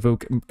 Like,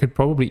 Convoke could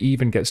probably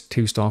even get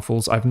 2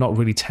 Starfalls. I've not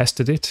really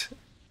tested it.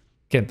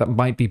 Again, that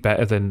might be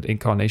better than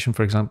Incarnation,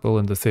 for example,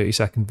 and the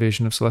 30-second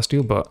version of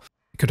Celestial, but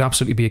it could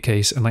absolutely be a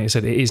case. And like I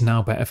said, it is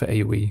now better for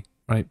AoE,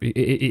 right? It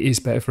is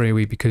better for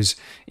AoE because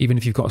even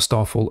if you've got a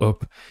Starfall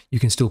up, you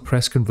can still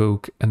press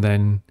Convoke and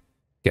then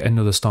get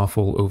another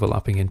Starfall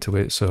overlapping into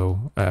it.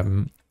 So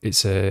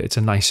it's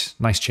a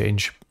nice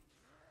change.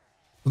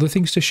 Other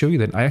things to show you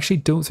then. I actually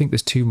don't think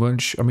there's too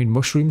much. I mean,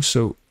 mushrooms.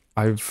 So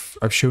I've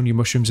shown you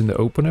mushrooms in the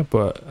opener,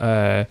 but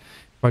if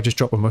I just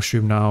drop a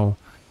mushroom now,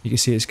 you can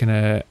see it's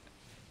gonna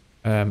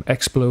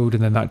explode,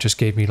 and then that just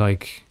gave me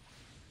like,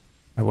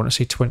 I want to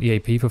say 20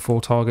 AP for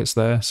 4 targets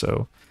there.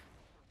 So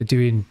they're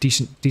doing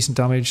decent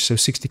damage. So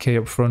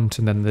 60k up front,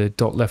 and then the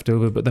dot left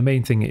over. But the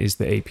main thing is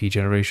the AP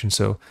generation.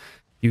 So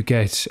you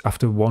get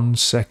after 1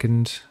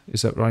 second,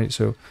 is that right?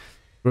 So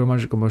Throw a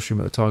magical mushroom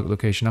at the target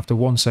location. After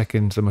 1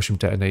 second, the mushroom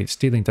detonates,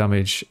 dealing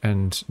damage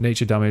and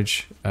nature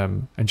damage,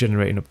 and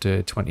generating up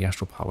to 20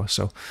 astral power.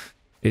 So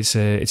it's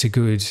a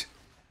good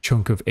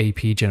chunk of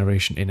AP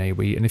generation in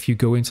AoE. And if you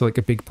go into like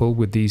a big pull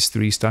with these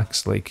 3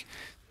 stacks, like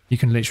you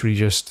can literally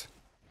just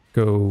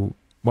go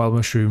wild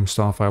mushroom,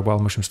 starfire,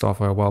 wild mushroom,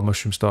 starfire, wild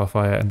mushroom,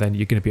 starfire, and then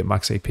you're going to be at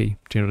max AP. Do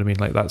you know what I mean?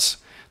 Like that's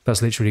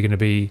literally going to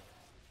be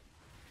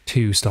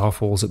 2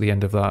 starfalls at the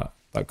end of that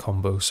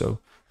combo. So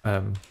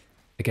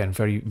again,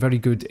 very, very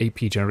good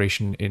AP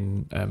generation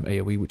in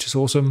AoE, which is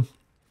awesome.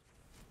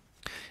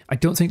 I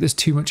don't think there's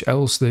too much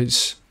else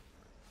that's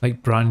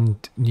like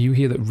brand new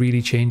here that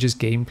really changes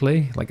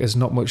gameplay. Like there's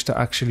not much to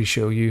actually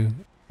show you.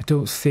 I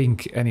don't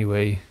think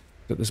anyway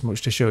that there's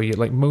much to show you.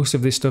 Like most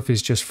of this stuff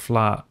is just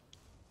flat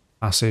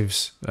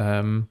passives.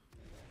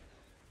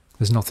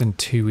 There's nothing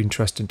too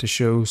interesting to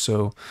show.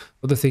 So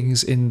other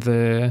things in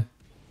the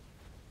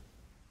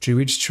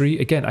Druid's tree,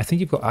 again, I think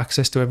you've got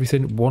access to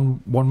everything.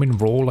 One min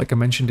raw, like I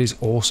mentioned, is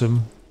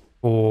awesome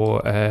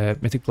for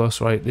Mythic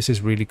Plus, right? This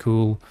is really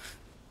cool.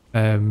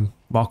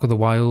 Mark of the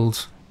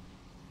Wild,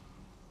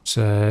 it's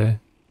a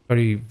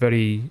very,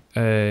 very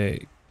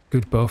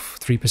good buff.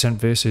 3%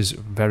 versus,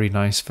 very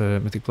nice for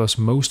Mythic Plus.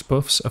 Most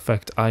buffs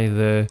affect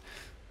either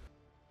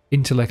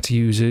intellect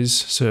users,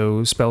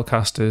 so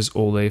spellcasters,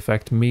 or they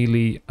affect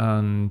melee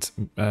and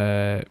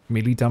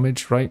melee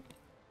damage, right?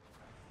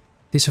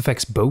 This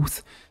affects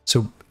both,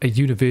 so a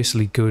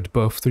universally good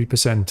buff,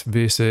 3%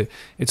 versus,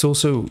 it's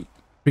also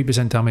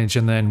 3% damage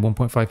and then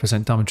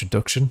 1.5% damage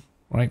reduction,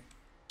 right?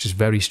 Which is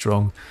very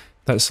strong.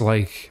 That's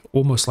like,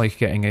 almost like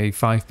getting a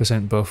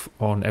 5% buff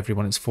on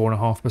everyone, it's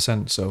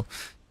 4.5%, so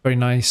very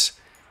nice.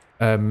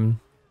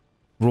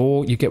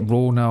 Raw, you get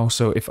raw now,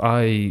 so if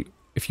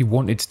you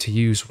wanted to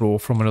use raw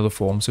from another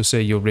form, so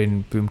say you're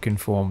in Boomkin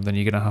form, then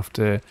you're going to have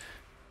to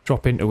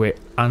drop into it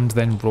and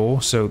then raw,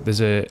 so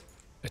there's a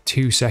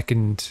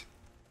 2-second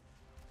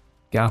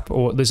gap,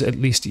 or there's at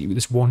least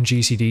this 1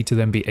 GCD to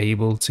then be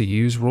able to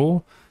use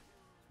raw,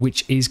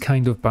 which is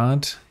kind of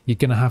bad. You're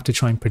going to have to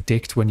try and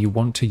predict when you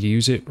want to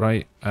use it,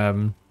 right?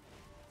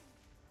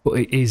 But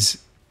it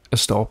is a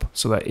stop,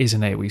 so that is an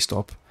AoE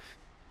stop.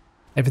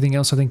 Everything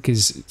else I think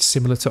is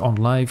similar to on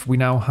live. We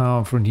now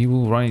have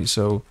renewal, right?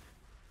 So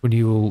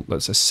renewal,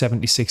 that's a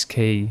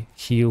 76k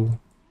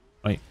heal,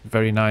 right?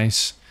 Very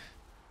nice.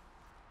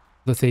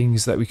 The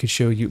things that we could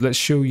show you, let's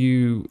show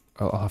you,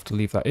 I'll have to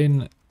leave that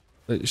in.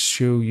 Let's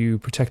show you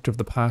Protector of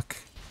the Pack.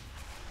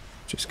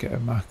 Just get a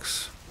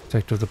max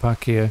Protector of the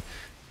Pack here.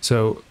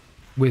 So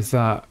with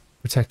that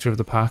Protector of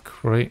the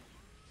Pack, right,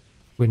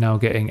 we're now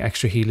getting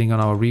extra healing on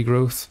our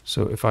regrowth.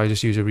 So if I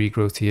just use a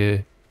regrowth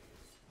here,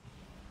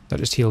 that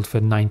just healed for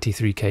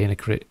 93k in a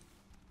crit.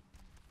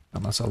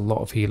 And that's a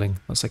lot of healing.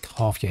 That's like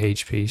half your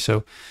HP.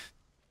 So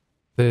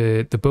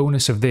the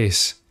bonus of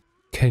this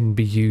can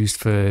be used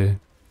for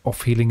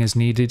off healing as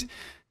needed.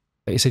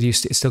 Like I said,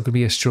 it's still going to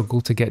be a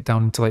struggle to get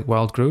down into like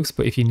wild growth,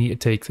 but if you need to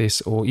take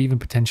this, or even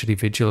potentially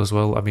vigil as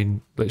well, I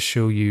mean, let's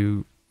show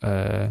you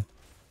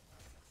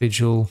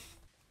vigil.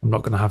 I'm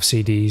not going to have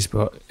CDs,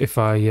 but if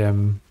I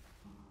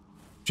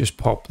just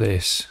pop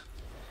this,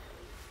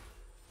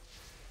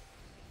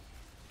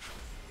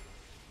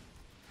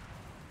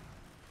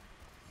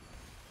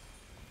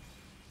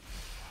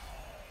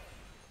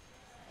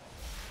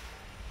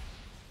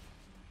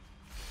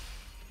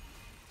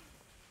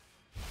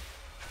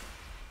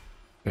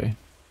 okay. You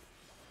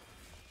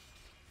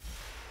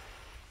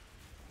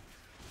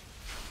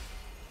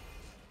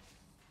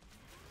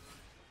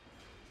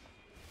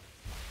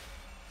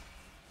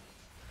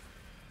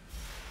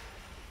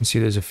can see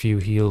there's a few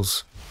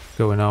heals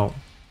going out.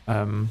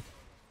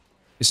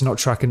 It's not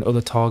tracking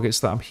other targets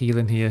that I'm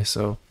healing here,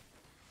 so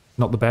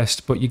not the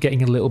best, but you're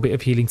getting a little bit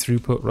of healing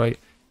throughput, right?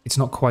 It's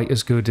not quite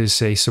as good as,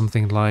 say,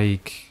 something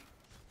like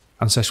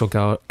Ancestral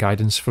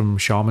Guidance from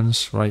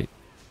Shamans, right?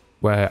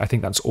 Where I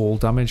think that's all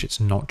damage, it's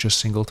not just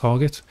single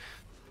target,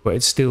 but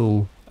it's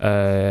still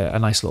a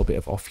nice little bit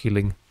of off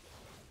healing.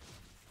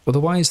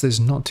 Otherwise, there's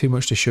not too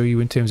much to show you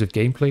in terms of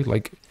gameplay.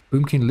 Like,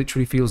 Boomkin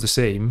literally feels the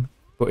same,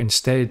 but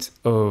instead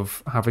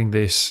of having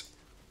this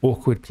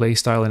awkward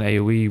playstyle in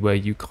AoE where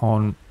you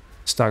can't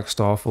stack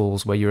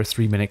starfalls, where you're a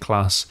 3-minute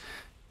class,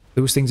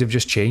 those things have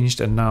just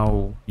changed, and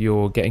now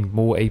you're getting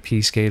more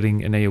AP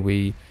scaling in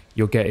AoE,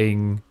 you're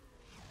getting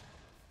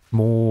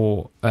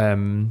more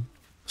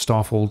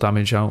starfall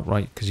damage out,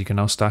 right, because you can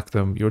now stack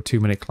them. You're a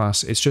 2-minute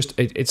class. It's just,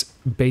 it's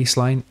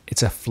baseline,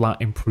 it's a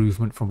flat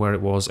improvement from where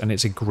it was, and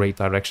it's a great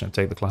direction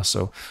to take the class,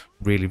 so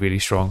really, really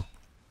strong.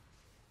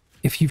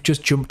 If you've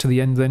just jumped to the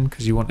end then,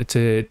 because you wanted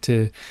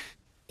to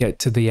get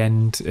to the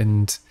end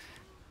and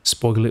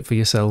spoil it for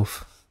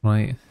yourself,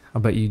 right? I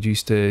bet you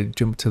used to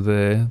jump to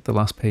the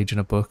last page in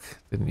a book,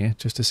 didn't you?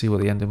 Just to see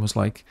what the ending was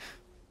like.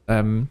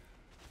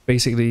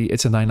 Basically,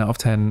 it's a 9 out of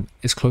 10.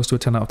 It's close to a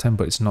 10 out of 10,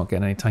 but it's not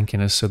getting any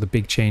tankiness, so the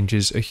big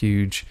changes are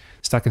huge.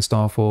 Stacking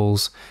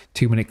starfalls,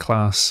 2-minute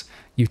class,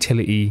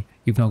 utility,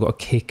 you've now got a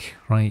kick,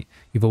 right?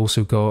 You've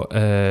also got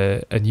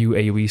a new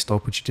AoE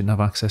stop, which you didn't have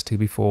access to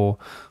before.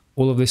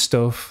 All of this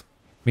stuff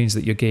means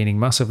that you're gaining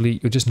massively.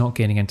 You're just not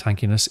gaining in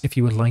tankiness. If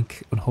you were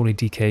like Unholy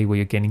DK, where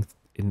you're gaining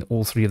in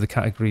all three of the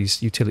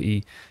categories,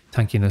 utility,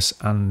 tankiness,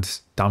 and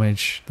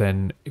damage,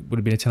 then it would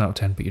have been a 10 out of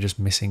 10, but you're just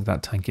missing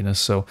that tankiness.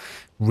 So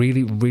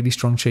really, really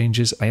strong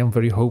changes. I am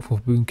very hopeful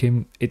for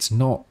Boonkim. It's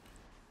not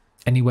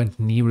anywhere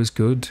near as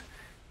good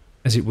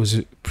as it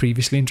was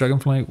previously in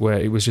Dragonflight, where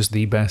it was just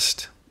the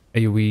best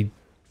AoE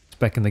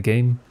spec in the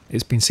game.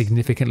 It's been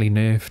significantly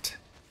nerfed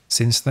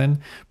since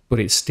then, but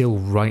it's still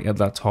right at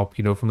that top.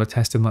 You know, from the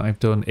testing that I've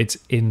done, it's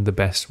in the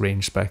best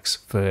range specs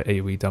for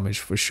AoE damage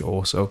for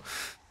sure. So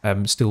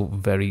still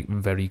very,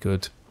 very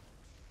good.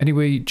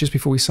 Anyway, just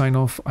before we sign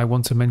off, I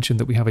want to mention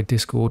that we have a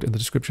Discord in the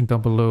description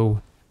down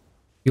below.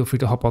 Feel free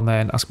to hop on there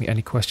and ask me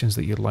any questions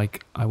that you'd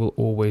like. I will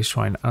always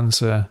try and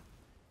answer.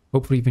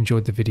 Hopefully you've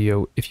enjoyed the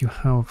video. If you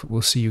have,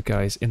 we'll see you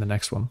guys in the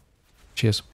next one. Cheers.